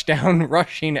touchdown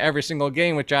rushing every single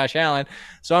game with Josh Allen.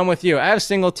 So I'm with you. I have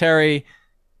Singletary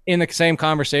in the same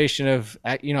conversation of,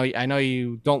 I know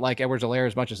you don't like Edwards-Helaire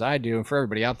as much as I do. And for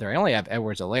everybody out there, I only have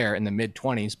Edwards-Helaire in the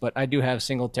mid-20s, but I do have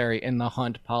Singletary in the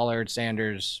Hunt, Pollard,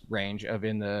 Sanders range of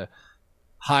in the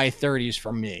high 30s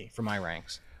for my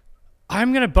ranks.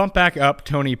 I'm going to bump back up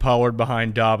Tony Pollard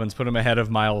behind Dobbins, put him ahead of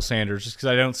Miles Sanders, just because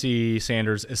I don't see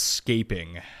Sanders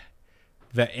escaping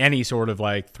any sort of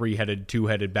like 3-headed,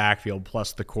 2-headed backfield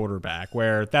plus the quarterback,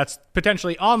 where that's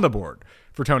potentially on the board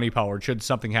for Tony Pollard should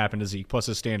something happen to Zeke, plus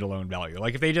his standalone value.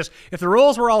 Like if the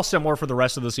roles were all similar for the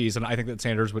rest of the season, I think that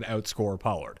Sanders would outscore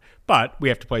Pollard. But we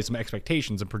have to play some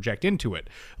expectations and project into it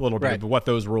a little bit of what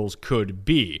those roles could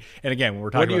be. And again, when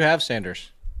we're talking what do you have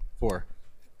Sanders for?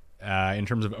 In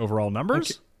terms of overall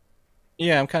numbers?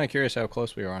 Yeah, I'm kind of curious how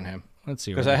close we are on him. Let's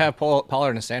see. Because I have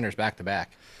Pollard and Sanders back to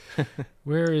back.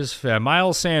 Where is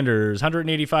Miles Sanders?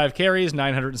 185 carries,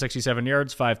 967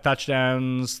 yards, 5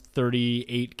 touchdowns,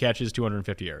 38 catches,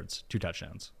 250 yards, 2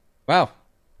 touchdowns. Wow,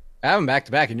 I have him back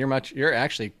to back, and you're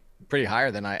actually pretty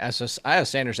higher than I have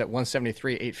Sanders at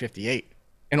 173, 858,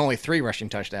 and only 3 rushing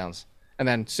touchdowns, and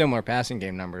then similar passing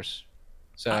game numbers.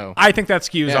 So I think that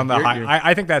skews on the high.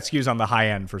 I think that skews on the high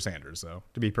end for Sanders, though.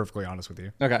 To be perfectly honest with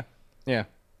you. Okay. Yeah.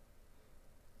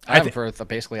 I have him for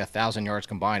basically 1,000 yards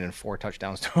combined and 4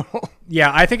 touchdowns total. Yeah,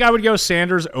 I think I would go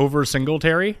Sanders over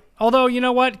Singletary. Although, you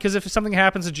know what? Because if something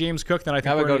happens to James Cook, then I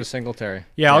think I would go to Singletary.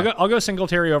 Yeah, I'll go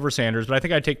Singletary over Sanders, but I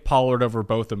think I'd take Pollard over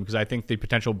both of them because I think the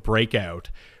potential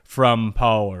breakout from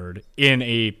Pollard in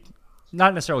a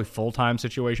not necessarily full-time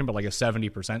situation, but like a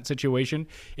 70% situation,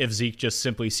 if Zeke just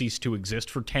simply ceased to exist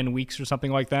for 10 weeks or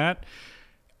something like that,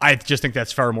 I just think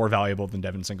that's far more valuable than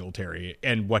Devin Singletary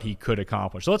and what he could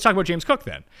accomplish. So let's talk about James Cook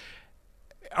then.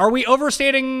 Are we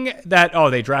overstating that,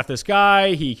 they draft this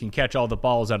guy, he can catch all the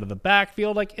balls out of the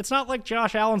backfield? Like, it's not like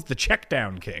Josh Allen's the check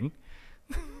down king.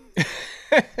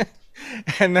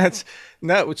 And that's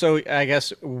no. So I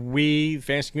guess we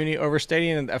fantasy community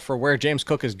overstating for where James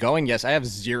Cook is going. Yes, I have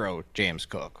 0 James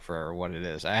Cook for what it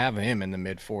is. I have him in the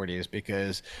mid 40s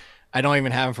because I don't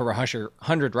even have him for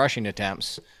 100 rushing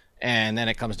attempts. And then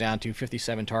it comes down to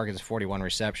 57 targets, 41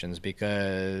 receptions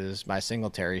because my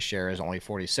Singletary share is only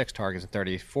 46 targets and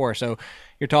 34. So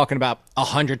you're talking about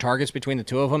 100 targets between the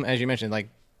two of them. As you mentioned, like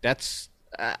that's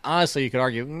honestly, you could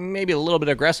argue maybe a little bit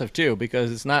aggressive too,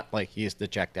 because it's not like he's the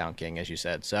check down king, as you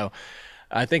said. So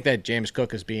I think that James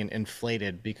Cook is being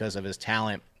inflated because of his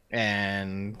talent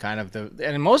and kind of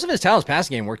and most of his talent is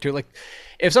passing game work too. Like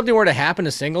if something were to happen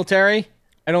to Singletary,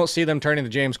 I don't see them turning to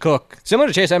James Cook. Similar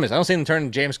to Chase Edmonds, I don't see them turning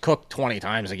to James Cook 20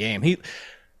 times a game.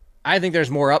 I think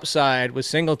there's more upside with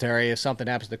Singletary if something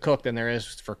happens to Cook than there is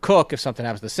for Cook if something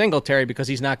happens to Singletary, because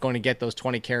he's not going to get those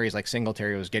 20 carries like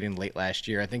Singletary was getting late last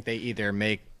year. I think they either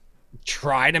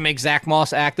try to make Zach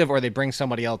Moss active or they bring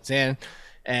somebody else in.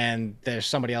 and there's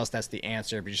somebody else that's the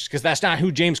answer, because that's not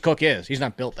who James Cook is. He's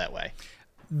not built that way.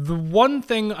 The one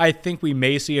thing I think we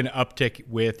may see an uptick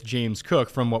with James Cook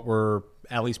from what we're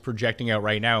at least projecting out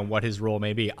right now and what his role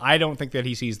may be. I don't think that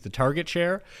he sees the target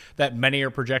share that many are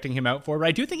projecting him out for, but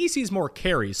I do think he sees more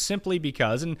carries simply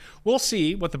because, and we'll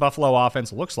see what the Buffalo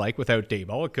offense looks like without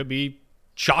Daboll. It could be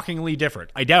shockingly different.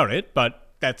 I doubt it, but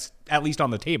that's at least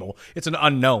on the table. It's an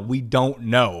unknown. We don't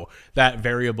know that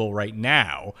variable right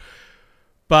now.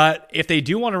 But if they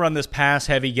do want to run this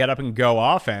pass-heavy, get-up-and-go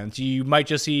offense, you might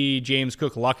just see James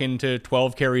Cook luck into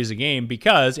 12 carries a game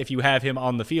because if you have him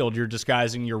on the field, you're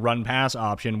disguising your run-pass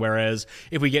option, whereas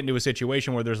if we get into a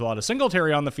situation where there's a lot of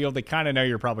Singletary on the field, they kind of know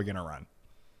you're probably going to run.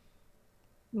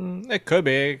 It could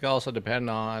be. It could also depend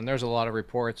on, there's a lot of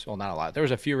reports, well, not a lot. There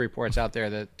was a few reports out there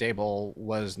that Daboll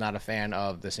was not a fan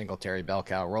of the Singletary bell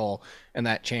cow role, and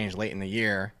that changed late in the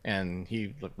year, and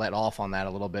he let off on that a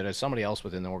little bit as somebody else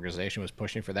within the organization was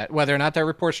pushing for that, whether or not that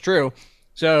report's true.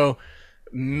 So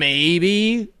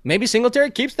maybe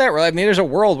Singletary keeps that role. I mean, there's a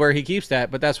world where he keeps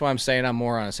that, but that's why I'm saying I'm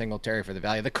more on a Singletary for the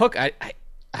value. The Cook,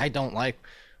 I don't like.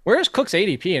 Where's Cook's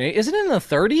ADP? And isn't it in the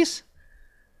 30s?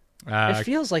 It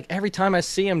feels like every time I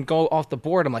see him go off the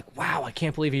board, I'm like, wow, I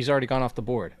can't believe he's already gone off the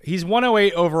board. He's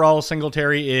 108 overall.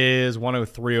 Singletary is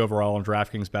 103 overall in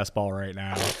DraftKings Best Ball right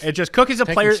now. It just, Cook is a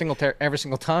player. Singletary every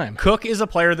single time. Cook is a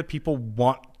player that people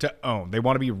want to own. They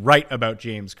want to be right about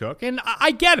James Cook, and I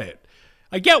get it.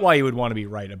 I get why you would want to be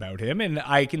right about him, and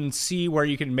I can see where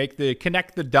you can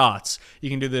connect the dots. You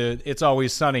can do the It's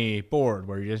Always Sunny board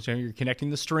where you're connecting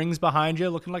the strings behind you,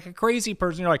 looking like a crazy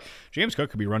person. You're like, James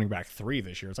Cook could be running back 3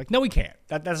 this year. It's like, no, he can't.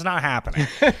 That's not happening.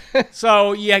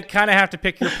 So you kind of have to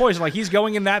pick your poison. Like, he's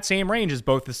going in that same range as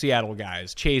both the Seattle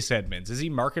guys. Chase Edmonds, is he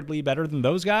markedly better than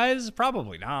those guys?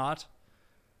 Probably not.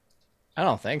 I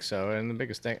don't think so. And the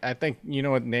biggest thing, I think, you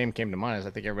know what name came to mind is I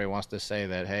think everybody wants to say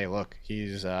that, hey, look,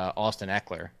 he's Austin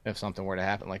Eckler if something were to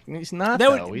happen. Like, he's not,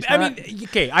 though. He's not. Mean,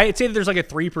 okay, I'd say that there's like a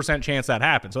 3% chance that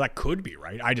happens. So that could be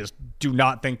right. I just do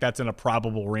not think that's in a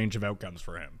probable range of outcomes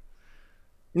for him.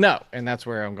 No, and that's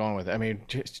where I'm going with it. I mean,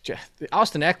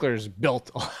 Austin Eckler's built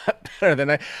a lot better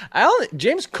than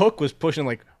James Cook was pushing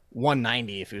like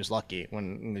 190 if he was lucky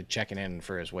when checking in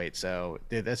for his weight. So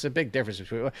that's a big difference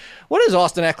between what is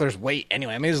Austin Eckler's weight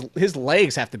anyway. I mean, his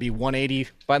legs have to be 180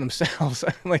 by themselves.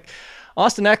 Like,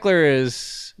 Austin Eckler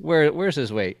is where's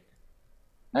his weight?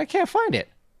 I can't find it.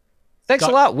 Thanks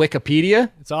a lot,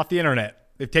 Wikipedia. It's off the internet.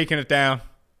 They've taken it down.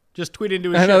 Just tweet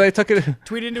into his. I know they took it.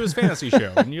 Tweet into his fantasy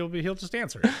show, and he'll just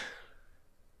answer it.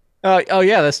 Oh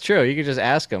yeah, that's true. You can just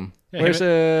ask him.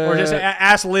 Yeah, or just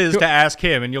ask Liz to ask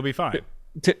him, and you'll be fine.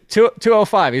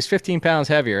 205. He's 15 pounds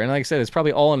heavier, and like I said, it's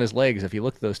probably all in his legs if you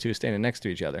look at those two standing next to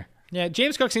each other. Yeah,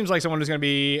 James Cook seems like someone who's going to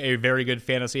be a very good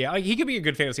fantasy. He could be a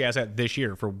good fantasy asset this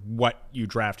year for what you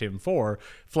draft him for.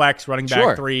 Flex, running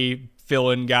back 3,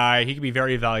 fill-in guy. He could be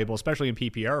very valuable, especially in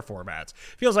PPR formats.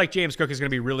 Feels like James Cook is going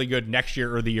to be really good next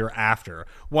year or the year after.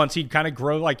 Once he kind of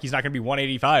grow, like, he's not going to be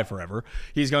 185 forever.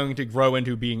 He's going to grow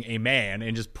into being a man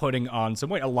and just putting on some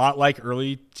weight, a lot like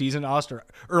early career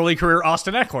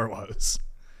Austin Eckler was.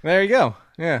 There you go.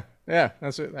 Yeah,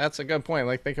 that's a good point.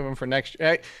 Like, think of him for next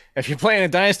year. If you're playing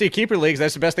in Dynasty Keeper Leagues,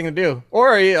 that's the best thing to do.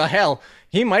 Or, hell,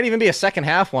 he might even be a second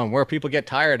half one where people get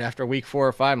tired after week 4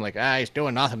 or 5. I'm like, he's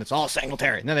doing nothing. It's all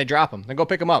Singletary. And then they drop him. Then go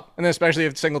pick him up. And then especially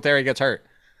if Singletary gets hurt.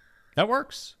 That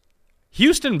works.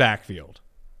 Houston backfield.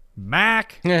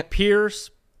 Mack,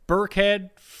 Pierce, Burkhead,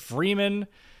 Freeman.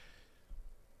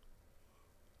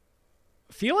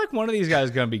 Feel like one of these guys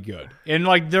is going to be good. And,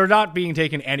 like, they're not being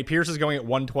taken any. Pierce is going at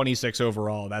 126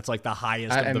 overall. That's, like, the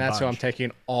highest of the bunch. And that's who I'm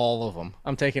taking all of them.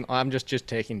 I'm just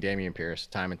taking Dameon Pierce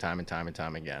time and time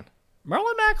again.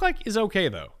 Marlon Mack, like, is okay,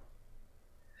 though.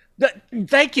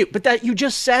 Thank you. But that you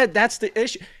just said that's the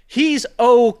issue. He's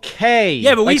okay.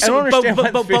 Yeah, but we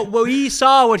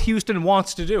saw what Houston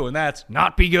wants to do, and that's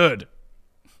not be good.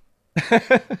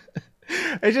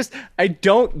 I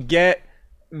don't get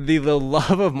the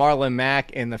love of Marlon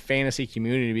Mack in the fantasy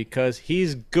community because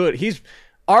he's good. He's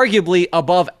arguably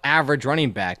above average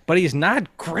running back, but he's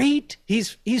not great.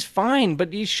 He's fine,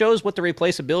 but he shows what the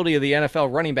replaceability of the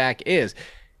NFL running back is.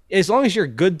 As long as you're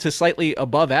good to slightly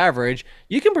above average,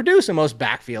 you can produce in most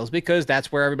backfields because that's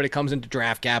where everybody comes into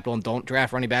draft capital and don't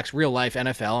draft running backs real life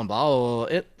NFL and blah, blah,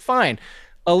 blah. Fine.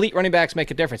 Elite running backs make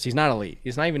a difference. He's not elite.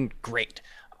 He's not even great.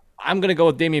 I'm going to go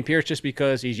with Dameon Pierce just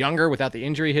because he's younger without the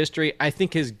injury history. I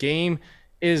think his game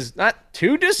is not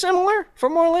too dissimilar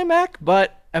from Marlon Mack,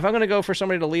 but if I'm going to go for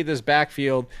somebody to lead this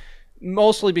backfield,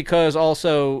 mostly because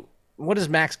also, what is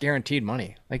Mack's guaranteed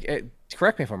money? Like,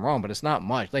 correct me if I'm wrong, but it's not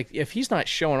much. Like, if he's not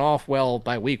showing off well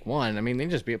by week 1, I mean, they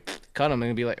just cut him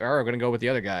and be like, all right, we're going to go with the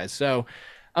other guys. So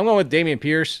I'm going with Dameon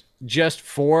Pierce just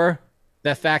for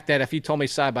the fact that if you told me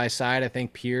side by side, I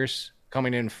think Pierce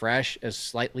coming in fresh is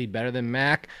slightly better than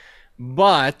Mac.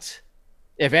 But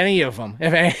if any of them,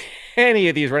 if any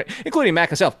of these, including Mac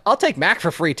himself, I'll take Mac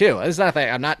for free too. It's not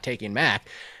that I'm not taking Mac.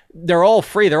 They're all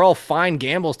free. They're all fine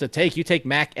gambles to take. You take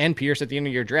Mac and Pierce at the end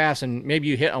of your drafts, and maybe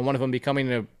you hit on one of them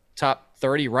becoming a top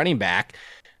 30 running back.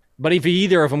 But if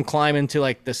either of them climb into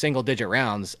like the single digit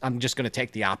rounds, I'm just going to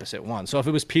take the opposite one. So if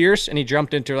it was Pierce and he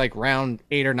jumped into like round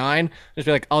 8 or 9, just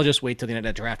be like, I'll just wait till the end of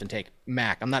the draft and take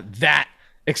Mac. I'm not that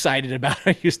excited about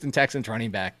a Houston Texans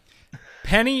running back.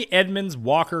 Penny, Edmonds,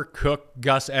 Walker, Cook,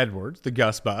 Gus Edwards, the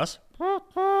Gus bus.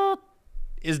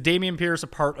 Is Dameon Pierce a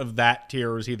part of that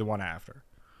tier, or is he the one after?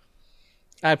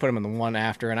 I'd put him in the one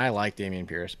after, and I like Dameon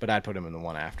Pierce, but I'd put him in the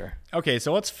one after. Okay,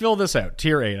 so let's fill this out.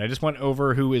 Tier 8. I just went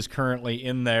over who is currently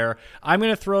in there. I'm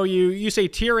going to throw you say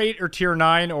tier 8 or tier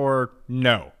 9 or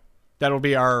no. That'll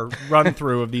be our run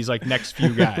through of these like next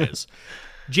few guys.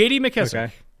 J.D. McKissick.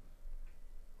 Okay.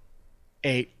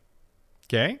 8.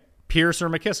 Okay. Pierce or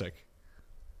McKissick?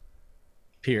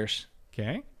 Pierce.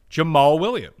 Okay. Jamal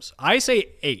Williams. I say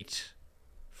 8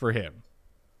 for him.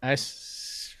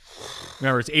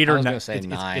 Remember, it's 8 or 9. I was going to say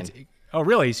 9. Oh,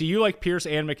 really? So you like Pierce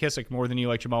and McKissick more than you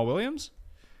like Jamal Williams?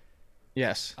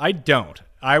 Yes. I don't.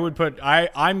 I'm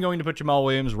going to put Jamal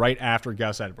Williams right after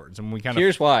Gus Edwards. And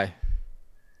Here's why.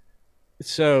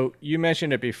 So you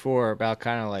mentioned it before about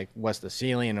kind of like what's the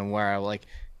ceiling and where I like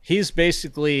he's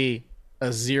basically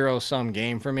a zero-sum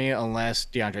game for me unless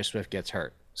DeAndre Swift gets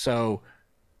hurt. So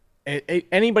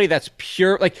anybody that's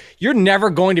pure, like you're never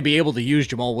going to be able to use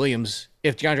Jamal Williams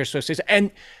if DeAndre Swift stays.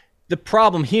 And the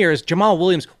problem here is Jamal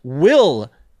Williams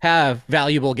will have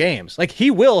valuable games. Like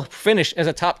he will finish as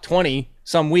a top 20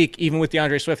 some week, even with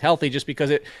DeAndre Swift healthy, just because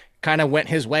it kind of went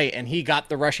his way and he got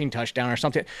the rushing touchdown or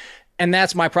something. And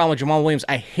that's my problem with Jamal Williams.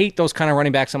 I hate those kind of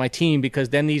running backs on my team because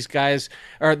then these guys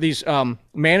or these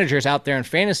managers out there in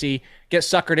fantasy get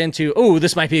suckered into, oh,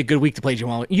 this might be a good week to play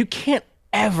Jamal. You can't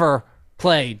ever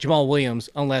play Jamal Williams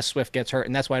unless Swift gets hurt,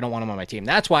 and that's why I don't want him on my team.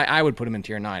 That's why I would put him in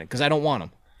tier 9 because I don't want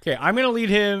him. Okay, I'm going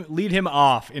to lead him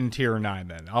off in tier 9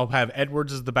 then. I'll have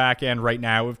Edwards as the back end right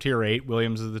now of tier 8.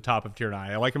 Williams is the top of tier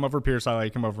 9. I like him over Pierce. I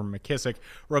like him over McKissick.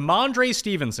 Ramondre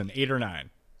Stevenson, 8 or 9?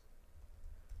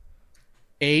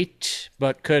 8,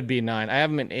 but could be 9. I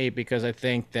have him in 8 because I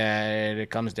think that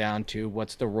it comes down to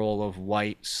what's the role of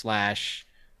White /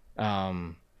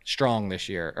 Strong this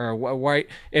year, or White.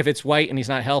 If it's White and he's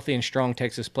not healthy and Strong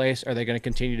takes his place, are they going to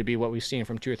continue to be what we've seen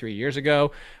from 2 or 3 years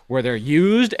ago, where they're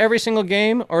used every single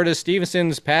game, or does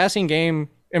Stevenson's passing game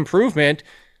improvement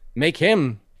make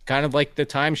him kind of like the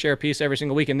timeshare piece every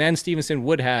single week? And then Stevenson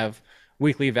would have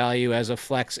weekly value as a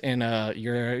flex in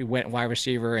you went wide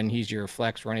receiver and he's your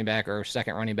flex running back or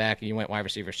second running back, and you went wide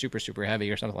receiver super heavy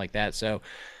or something like that. So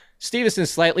Stevenson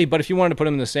slightly, but if you wanted to put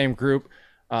him in the same group,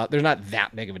 there's not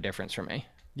that big of a difference for me.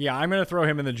 Yeah, I'm going to throw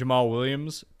him in the Jamal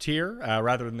Williams tier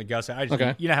rather than the Gus.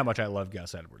 Okay. You know how much I love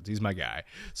Gus Edwards. He's my guy.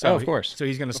 So of course. So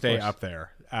he's going to stay up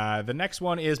there. The next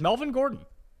one is Melvin Gordon.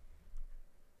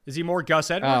 Is he more Gus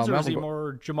Edwards or is he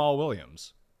more Jamal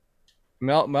Williams?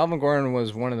 Melvin Gordon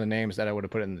was one of the names that I would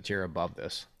have put in the tier above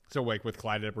this. So like with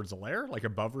Clyde Edwards-Helaire, like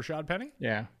above Rashad Penny?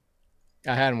 Yeah.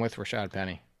 I had him with Rashad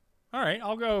Penny. All right,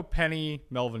 I'll go Penny,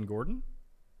 Melvin Gordon.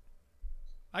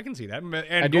 I can see that.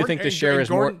 And I do think the share is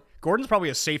more. Gordon's probably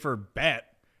a safer bet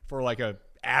for like a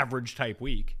average type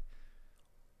week.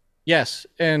 Yes,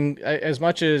 and as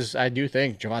much as I do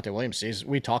think Javonte Williams sees,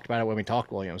 we talked about it when we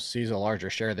talked Williams, sees a larger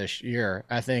share this year,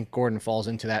 I think Gordon falls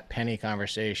into that Penny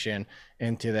conversation,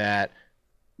 into that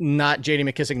not J.D.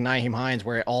 McKissick, Nyheim Hines,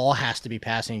 where it all has to be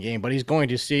passing game, but he's going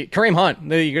to see Kareem Hunt.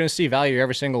 You're going to see value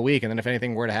every single week, and then if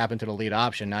anything were to happen to the lead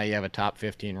option, now you have a top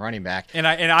 15 running back. And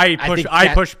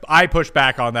I push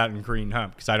back on that in Kareem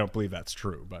Hunt because I don't believe that's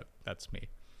true, but that's me.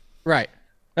 Right.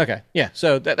 Okay. Yeah.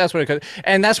 So that's what it could,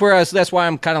 and that's why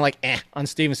I'm kind of like on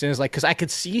Stevenson, is like, because I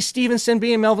could see Stevenson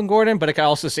being Melvin Gordon, but I could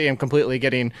also see him completely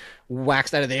getting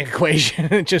waxed out of the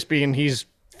equation, just being he's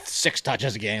 6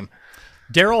 touches a game.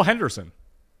 Darrell Henderson.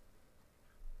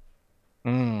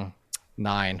 9,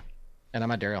 and I'm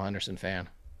a Darrell Henderson fan.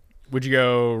 Would you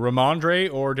go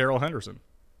Ramondre or Darrell Henderson?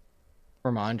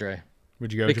 Ramondre.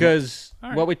 Would you go because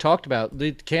what we talked about,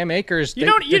 the Cam Akers. You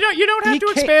don't have to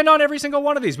expand on every single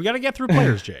one of these. We got to get through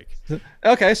players, Jake.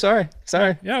 Okay, sorry.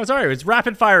 Yeah, sorry. It's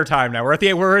rapid fire time now.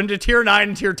 We're into tier 9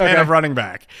 and tier 10 of running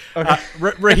back. Okay.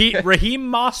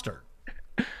 Raheem Mostert.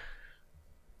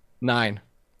 9.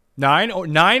 9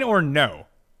 or no?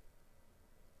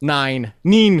 9.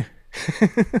 Neen.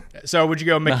 So would you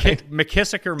go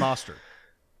McKissick or Mostert?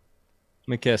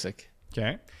 McKissick.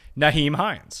 Okay. Nyheim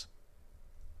Hines.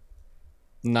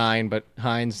 9, but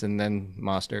Hines and then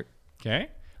Mostert. Okay.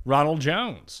 Ronald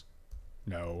Jones.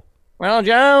 No. Ronald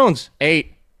Jones.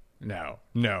 8. No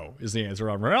is the answer.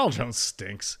 Ronald Jones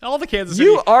stinks. All the Kansas City.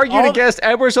 You argued against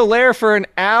Edwards-Helaire for an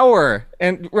hour,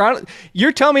 and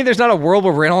you're telling me there's not a world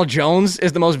where Ronald Jones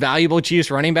is the most valuable Chiefs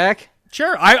running back?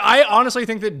 Sure. I honestly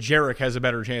think that Jarek has a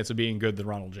better chance of being good than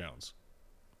Ronald Jones.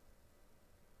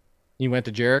 You went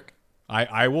to Jarek?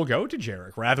 I will go to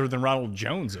Jarek rather than Ronald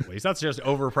Jones, at least. That's just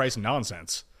overpriced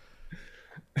nonsense.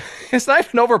 It's not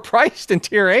even overpriced in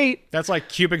Tier 8. That's like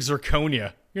cubic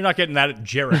zirconia. You're not getting that at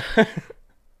Jarek.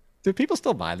 Do people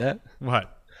still buy that?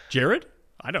 What? Jared?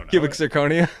 I don't know. Cubic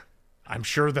zirconia? I'm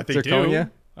sure that they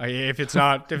Zirconia? do. If it's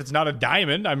not a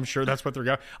diamond, I'm sure that's what they're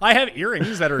going. I have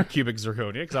earrings that are cubic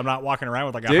zirconia because I'm not walking around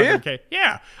with like 100K.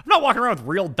 Yeah, I'm not walking around with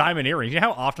real diamond earrings. You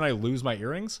know how often I lose my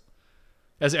earrings?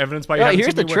 As evidenced by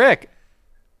here's the trick.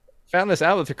 Found this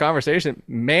out with your conversation.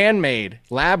 Man-made,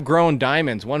 lab-grown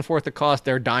diamonds, 1/4 the cost.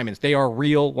 They're diamonds. They are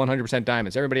real 100%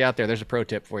 diamonds. Everybody out there, there's a pro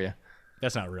tip for you.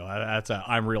 That's not real.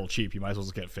 I'm real cheap. You might as well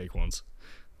just get fake ones.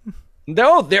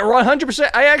 No, they're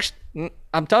 100%.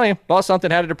 I'm telling you, bought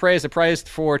something, had it appraised. It priced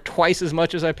for twice as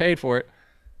much as I paid for it.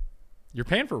 You're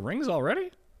paying for rings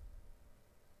already?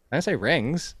 I didn't say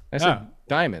rings. I said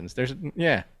diamonds.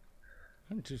 Yeah.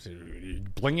 Just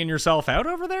blinging yourself out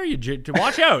over there?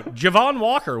 Watch out. Javon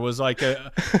Walker was like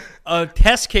a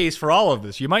test case for all of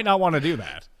this. You might not want to do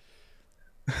that.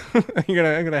 I'm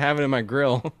gonna have it in my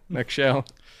grill next show.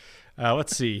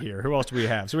 Let's see here. Who else do we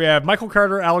have? So we have Michael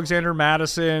Carter, Alexander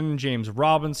Madison, James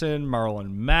Robinson,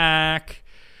 Marlon Mack.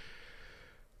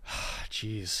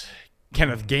 Jeez.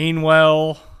 Kenneth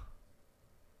Gainwell.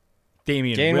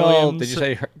 Damian Williams. Did you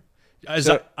say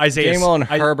Isaiah Gainwell and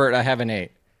Herbert? I have an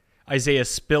 8. Isaiah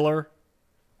Spiller.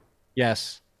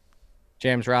 Yes.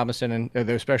 James Robinson, and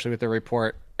especially with the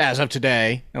report as of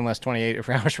today, unless 28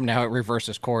 hours from now it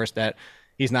reverses course that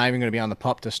he's not even going to be on the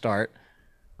pup to start.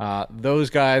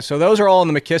 Those guys. So those are all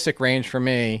in the McKissick range for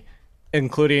me,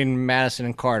 including Madison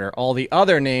and Carter. All the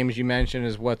other names you mentioned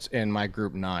is what's in my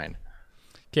group 9.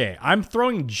 Okay, I'm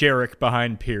throwing Jarek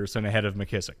behind Pearson ahead of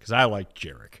McKissick because I like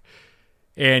Jarek.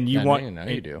 And you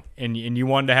you do. And you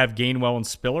wanted to have Gainwell and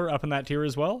Spiller up in that tier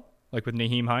as well, like with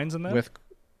Nyheim Hines in that.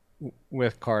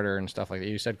 With Carter and stuff like that.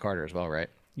 You said Carter as well, right?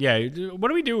 Yeah. What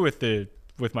do we do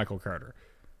with Michael Carter?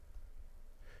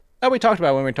 Oh, we talked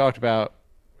about when we talked about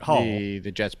Hall.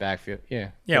 the Jets backfield.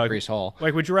 Yeah, like Breece Hall.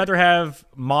 Like, would you rather have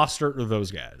Mostert or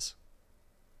those guys?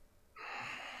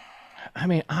 I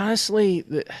mean, honestly,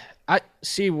 I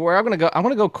see where I'm going to go. I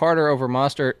want to go Carter over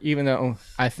Mostert, even though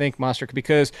I think Mostert,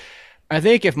 because I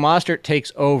think if Mostert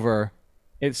takes over,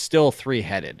 it's still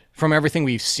 3-headed from everything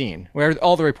we've seen. Where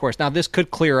all the reports now, this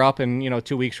could clear up, and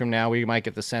 2 weeks from now, we might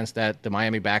get the sense that the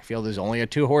Miami backfield is only a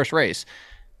 2-horse race,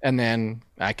 and then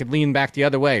I could lean back the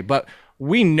other way. But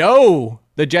we know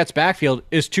the Jets backfield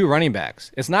is 2 running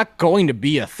backs. It's not going to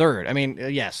be a third. I mean,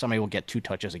 yes, somebody will get 2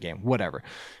 touches a game, whatever,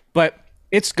 but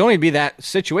it's going to be that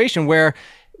situation where.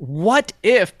 What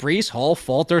if Breece Hall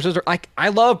falters? Like, I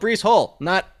love Breece Hall.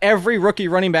 Not every rookie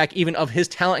running back, even of his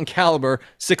talent and caliber,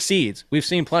 succeeds. We've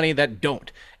seen plenty that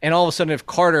don't. And all of a sudden, if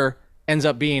Carter ends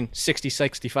up being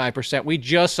 60-65%, we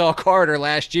just saw Carter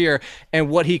last year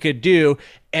and what he could do.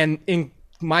 And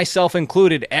myself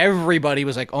included, everybody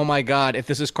was like, oh my God, if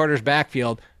this is Carter's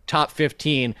backfield, top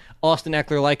 15, Austin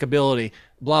Eckler likability,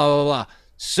 blah, blah, blah.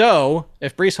 So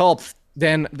if Breece Hall...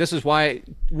 then this is why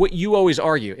what you always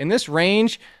argue in this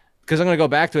range, because I'm going to go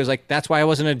back to it, is like, that's why I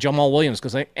wasn't a Jamal Williams,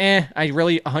 because I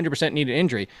really 100% need an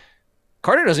injury.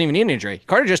 Carter doesn't even need an injury.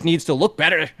 Carter just needs to look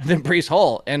better than Breece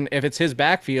Hall. And if it's his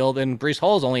backfield and Breece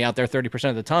Hall is only out there 30%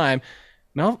 of the time,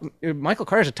 Michael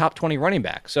Carter's a top 20 running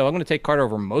back. So I'm going to take Carter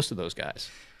over most of those guys.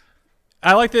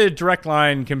 I like the direct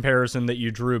line comparison that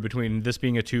you drew between this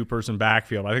being a 2-person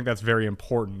backfield. I think that's very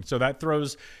important. So that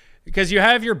throws... because you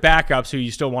have your backups who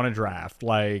you still want to draft,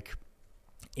 like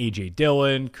A.J.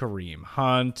 Dillon, Kareem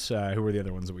Hunt. Who were the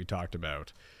other ones that we talked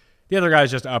about? The other guys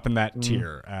just up in that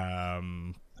tier.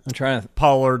 I'm trying to...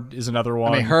 Pollard is another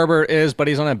one. I mean, Herbert is, but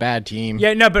he's on a bad team.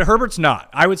 Yeah, no, but Herbert's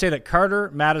not. I would say that Carter,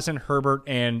 Madison, Herbert,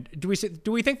 and do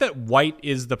we think that White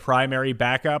is the primary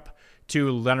backup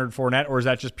to Leonard Fournette, or is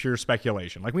that just pure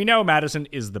speculation? Like, we know Madison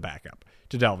is the backup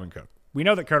to Dalvin Cook. We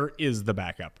know that Carter is the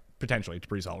backup potentially to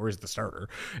Breece Hall, or is the starter,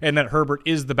 and that Herbert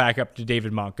is the backup to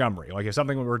David Montgomery. Like, if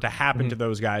something were to happen to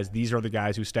those guys, these are the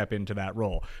guys who step into that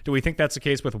role. Do we think that's the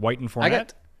case with White and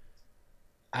Fournette?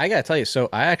 I got to tell you, so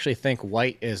I actually think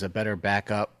White is a better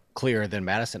backup clearer than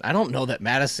Madison. I don't know that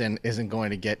Madison isn't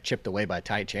going to get chipped away by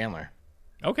Ty Chandler.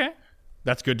 Okay,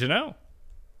 that's good to know.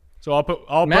 So I'll put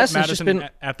Madison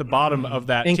at the bottom of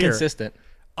that inconsistent tier.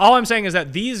 All I'm saying is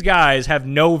that these guys have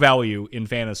no value in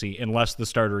fantasy unless the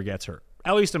starter gets hurt,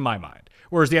 at least in my mind.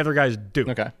 Whereas the other guys do.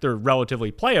 Okay. They're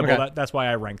relatively playable. Okay. That's why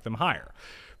I rank them higher.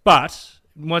 But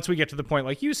once we get to the point,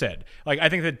 like you said, like I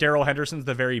think that Darrell Henderson's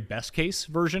the very best case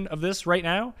version of this right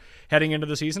now, heading into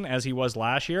the season, as he was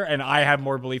last year. And I have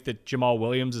more belief that Jamal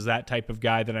Williams is that type of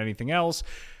guy than anything else.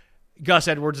 Gus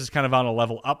Edwards is kind of on a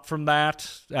level up from that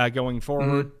going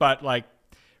forward. Mm-hmm. But like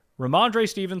Ramondre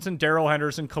Stevenson, Darrell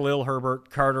Henderson, Khalil Herbert,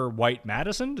 Carter, White,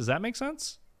 Madison. Does that make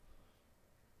sense?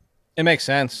 It makes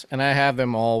sense. And I have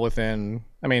them all within,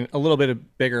 a little bit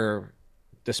of bigger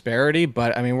disparity,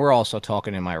 but we're also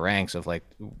talking in my ranks of like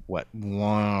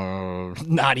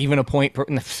not even a point per,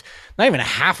 not even a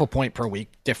half a point per week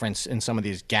difference in some of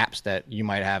these gaps that you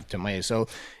might have to me. So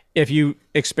if you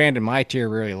expanded my tier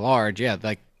really large,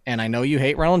 and I know you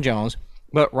hate Ronald Jones,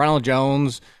 but Ronald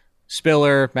Jones,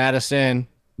 Spiller, Madison,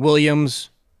 Williams,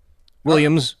 all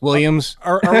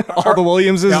the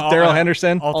Williamses, Darrell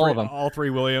Henderson, all of them. All three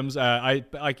Williams.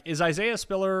 Is Isaiah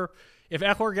Spiller, if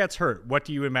Eckler gets hurt, what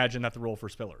do you imagine that the role for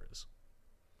Spiller is?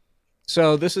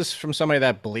 So this is from somebody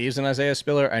that believes in Isaiah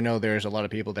Spiller. I know there's a lot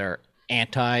of people that are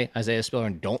anti-Isaiah Spiller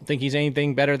and don't think he's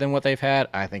anything better than what they've had.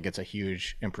 I think it's a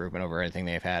huge improvement over anything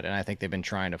they've had, and I think they've been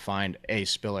trying to find a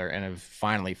Spiller and have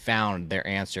finally found their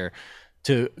answer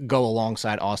to go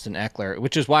alongside Austin Eckler,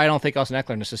 which is why I don't think Austin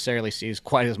Eckler necessarily sees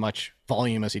quite as much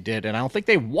volume as he did, and I don't think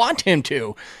they want him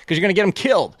to, because you're going to get him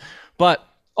killed. But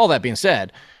all that being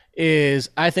said, is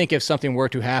I think if something were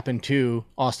to happen to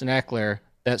Austin Eckler,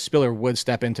 that Spiller would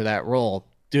step into that role.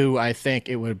 Do I think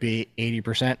it would be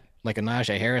 80% like a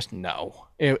Najee Harris? No.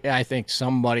 I think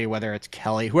somebody, whether it's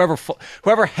Kelly,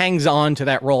 whoever hangs on to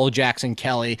that role, Jackson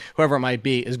Kelly, whoever it might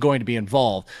be, is going to be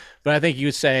involved. But I think you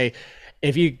would say,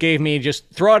 if you gave me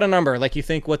just throw out a number, like you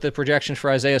think what the projections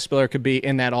for Isaiah Spiller could be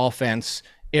in that offense,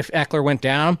 if Eckler went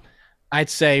down, I'd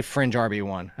say fringe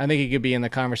RB1. I think he could be in the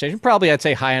conversation. Probably I'd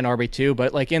say high end RB2,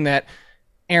 but like in that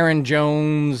Aaron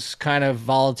Jones kind of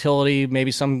volatility,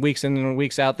 maybe some weeks in and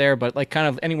weeks out there, but like kind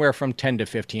of anywhere from 10 to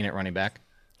 15 at running back.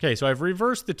 Okay, so I've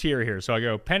reversed the tier here. So I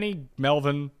go Penny,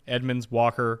 Melvin, Edmonds,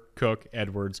 Walker, Cook,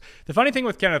 Edwards. The funny thing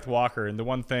with Kenneth Walker, and the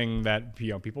one thing that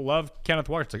people love Kenneth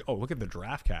Walker, it's like, oh, look at the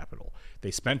draft capital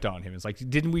they spent on him. It's like,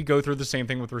 didn't we go through the same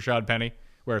thing with Rashad Penny,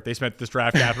 where they spent this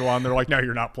draft capital on, they're like, no,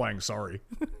 you're not playing, sorry.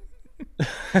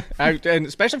 And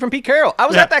especially from Pete Carroll. I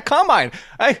was at that combine.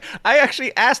 I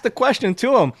actually asked the question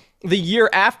to him the year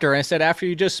after. I said, after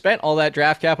you just spent all that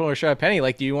draft capital on Rashad Penny,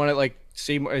 like, do you want to like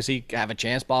see, does he have a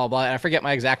chance, blah, blah, blah. And I forget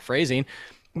my exact phrasing,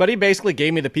 but he basically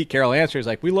gave me the Pete Carroll answer. He's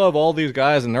like, we love all these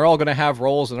guys and they're all going to have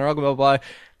roles and they're all going to blah, blah.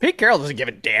 Pete Carroll doesn't give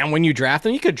a damn when you draft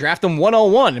them. You could draft them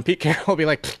 101 and Pete Carroll will be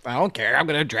like, I don't care. I'm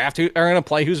going to draft who, or going to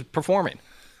play who's performing.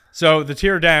 So the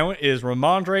tier down is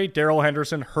Ramondre, Darrell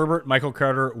Henderson, Herbert, Michael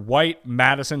Carter, White,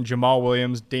 Madison, Jamal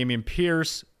Williams, Dameon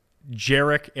Pierce,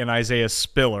 Jarek, and Isaiah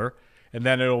Spiller. And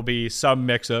then it'll be some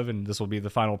mix of, and this will be the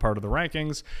final part of the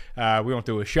rankings. We won't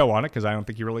do a show on it because I don't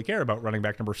think you really care about running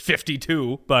back number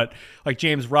 52. But like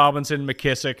James Robinson,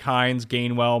 McKissick, Hines,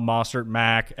 Gainwell, Mostert,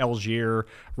 Mack, Algier,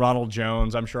 Ronald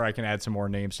Jones. I'm sure I can add some more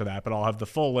names to that, but I'll have the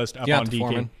full list up on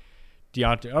DK.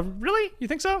 Deontay. Really? You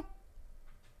think so?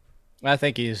 I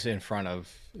think he's in front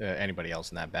of anybody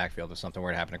else in that backfield if something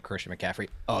were to happen to Christian McCaffrey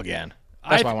again.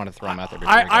 That's why I want to throw him out there.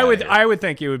 I would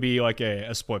think it would be like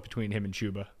a split between him and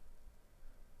Chuba.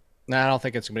 No, I don't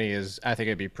think it's going to be I think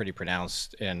it'd be pretty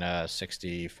pronounced in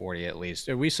 60-40 at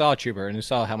least. We saw Chuba and we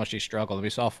saw how much he struggled. We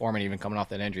saw Foreman even coming off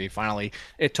that injury. Finally,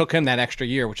 it took him that extra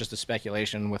year, which is the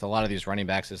speculation with a lot of these running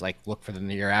backs is like look for the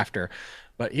year after.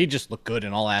 But he just looked good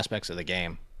in all aspects of the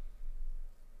game.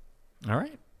 All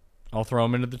right. I'll throw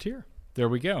him into the tier. There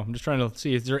we go. I'm just trying to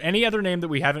see, is there any other name that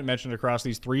we haven't mentioned across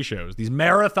these three shows, these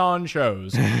marathon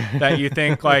shows, that you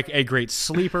think like a great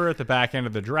sleeper at the back end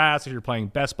of the draft, if you're playing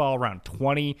best ball around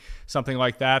 20, something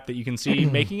like that you can see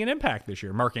making an impact this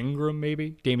year? Mark Ingram,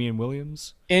 maybe? Damian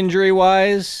Williams?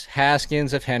 Injury-wise,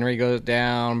 Haskins if Henry goes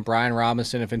down, Brian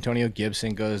Robinson if Antonio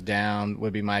Gibson goes down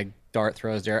would be my dart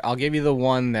throws there. I'll give you the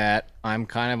one that I'm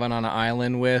kind of on an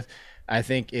island with, I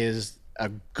think is a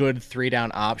good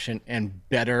 3-down option and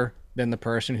better than the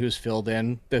person who's filled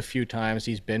in the few times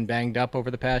he's been banged up over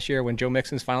the past year when Joe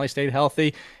Mixon's finally stayed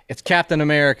healthy. It's Captain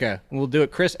America. And we'll do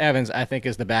it. Chris Evans, I think,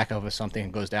 is the backup if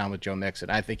something goes down with Joe Mixon.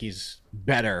 I think he's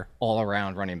better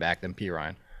all-around running back than P.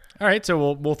 Ryan. All right,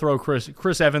 so we'll throw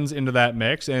Chris Evans into that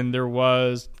mix. And there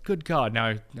was, good God,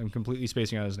 now I'm completely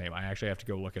spacing on his name. I actually have to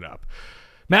go look it up.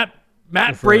 Matt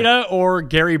Breida or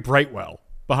Gary Brightwell?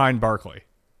 behind Barkley?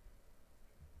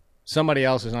 Somebody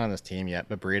else is not on this team yet,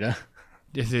 but Breida.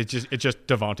 Is it just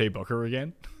Devontae Booker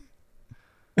again?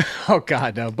 Oh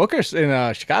God, no. Booker's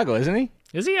in Chicago, isn't he?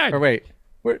 Is he? Or wait,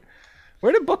 where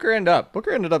did Booker end up?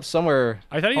 Booker ended up somewhere.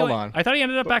 I thought Hold on. I thought he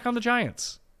ended up back on the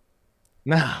Giants.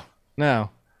 No. Oh,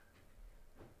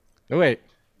 wait,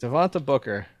 Devonta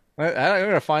Booker. I'm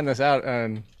gonna find this out.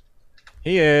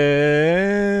 He is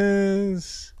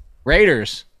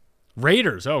Raiders.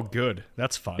 Raiders. Oh, good.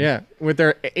 That's fun. Yeah, with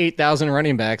their 8,000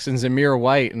 running backs and Zamir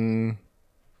White and.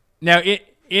 Now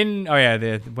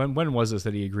when was this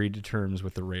that he agreed to terms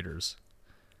with the Raiders?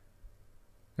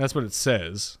 That's what it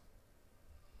says.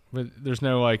 But there's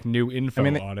no like new info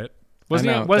on it.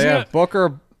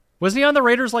 Booker? Wasn't he on the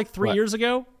Raiders like 3 What? years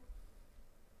ago?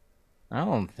 I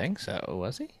don't think so.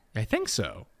 Was he? I think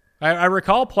so. I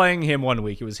recall playing him one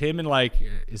week. It was him and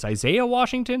is Isaiah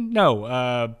Washington?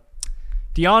 No,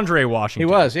 DeAndre Washington.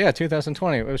 He was,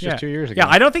 2020. It was just 2 years ago. Yeah,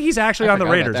 I don't think he's actually on the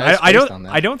forgot Raiders. about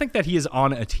that. I don't think that he is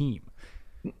on a team.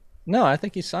 No, I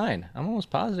think he signed. I'm almost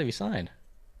positive he signed.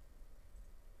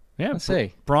 Yeah, Let's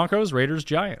see. Broncos, Raiders,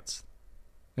 Giants,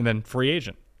 and then free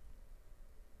agent.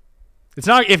 It's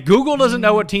not if Google doesn't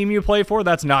know what team you play for,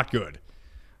 that's not good.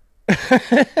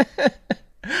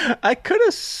 I could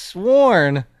have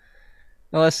sworn.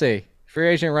 Well, let's see. Free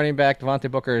agent running back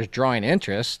Devontae Booker is drawing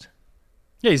interest.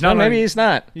 Yeah, he's not. Maybe he's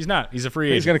not. He's not. He's a free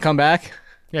agent. He's going to come back.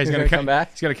 Yeah, he's going to come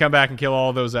back. He's going to come back and kill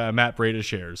all those Matt Breida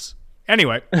shares.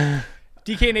 Anyway,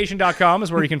 DKNation.com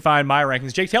is where you can find my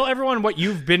rankings. Jake, tell everyone what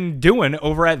you've been doing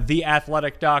over at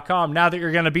TheAthletic.com now that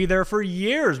you're going to be there for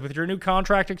years with your new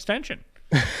contract extension.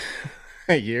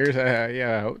 Years?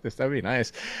 Yeah, I hope that would be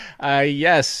nice.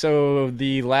 Yes, so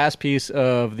the last piece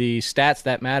of the stats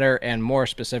that matter, and more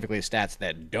specifically stats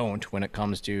that don't when it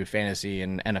comes to fantasy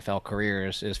and NFL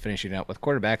careers, is finishing up with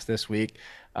quarterbacks this week.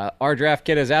 Our draft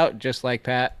kit is out, just like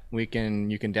Pat. You can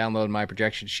download my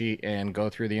projection sheet and go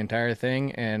through the entire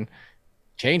thing and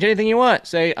change anything you want.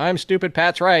 Say, I'm stupid,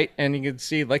 Pat's right, and you can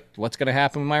see like what's going to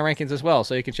happen with my rankings as well.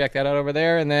 So you can check that out over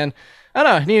there. And then, I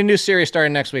don't know, I need a new series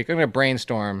starting next week. I'm going to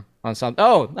brainstorm on something.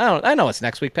 Oh, I know it's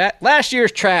next week, Pat. Last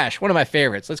year's trash, one of my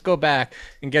favorites. Let's go back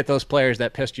and get those players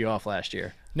that pissed you off last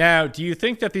year. Now, do you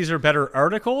think that these are better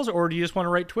articles, or do you just want to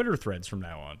write Twitter threads from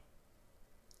now on?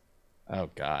 Oh,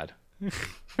 God.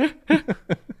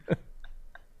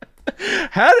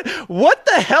 What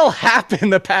the hell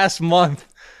happened the past month?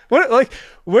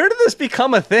 Where did this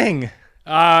become a thing?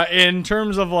 In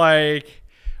terms of like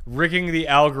rigging the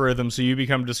algorithm so you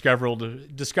become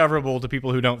discoverable to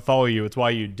people who don't follow you, it's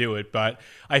why you do it. But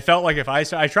I felt like if I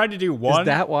tried to do one, is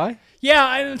that why?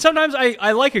 Yeah, and sometimes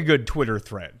I like a good Twitter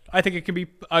thread. I think it can be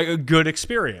a good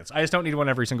experience. I just don't need one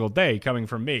every single day coming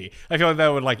from me. I feel like that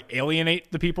would like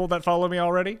alienate the people that follow me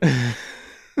already.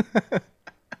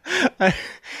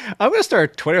 I'm gonna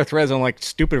start Twitter threads on like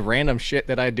stupid random shit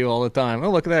that I do all the time.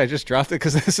 Oh, look at that! I just dropped it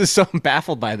because this is so I'm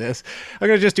baffled by this. I'm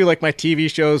gonna just do like my TV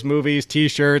shows, movies,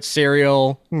 T-shirts,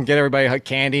 cereal, get everybody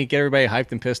candy, get everybody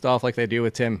hyped and pissed off like they do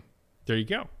with Tim. There you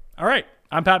go. All right,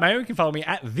 I'm Pat Mayo. You can follow me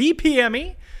at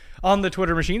ThePME on the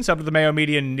Twitter machine. Sub to the Mayo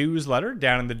Media newsletter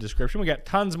down in the description. We got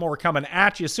tons more coming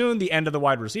at you soon. The end of the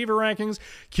wide receiver rankings,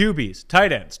 QBs,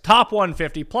 tight ends, top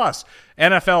 150 plus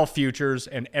NFL futures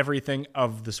and everything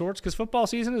of the sorts because football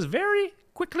season is very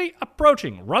quickly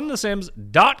approaching.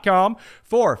 RunTheSims.com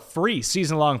for free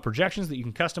season-long projections that you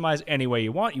can customize any way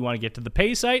you want. You want to get to the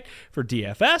pay site for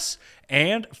DFS,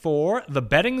 and for the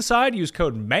betting side, use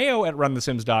code MAYO at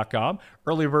RunTheSims.com.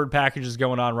 Early bird package is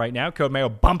going on right now. Code MAYO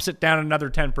bumps it down another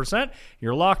 10%.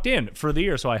 You're locked in for the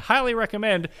year, so I highly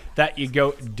recommend that you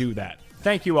go do that.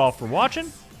 Thank you all for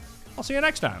watching. I'll see you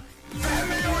next time. Pat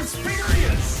Mayo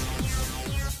Experience!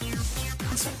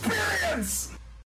 Experience!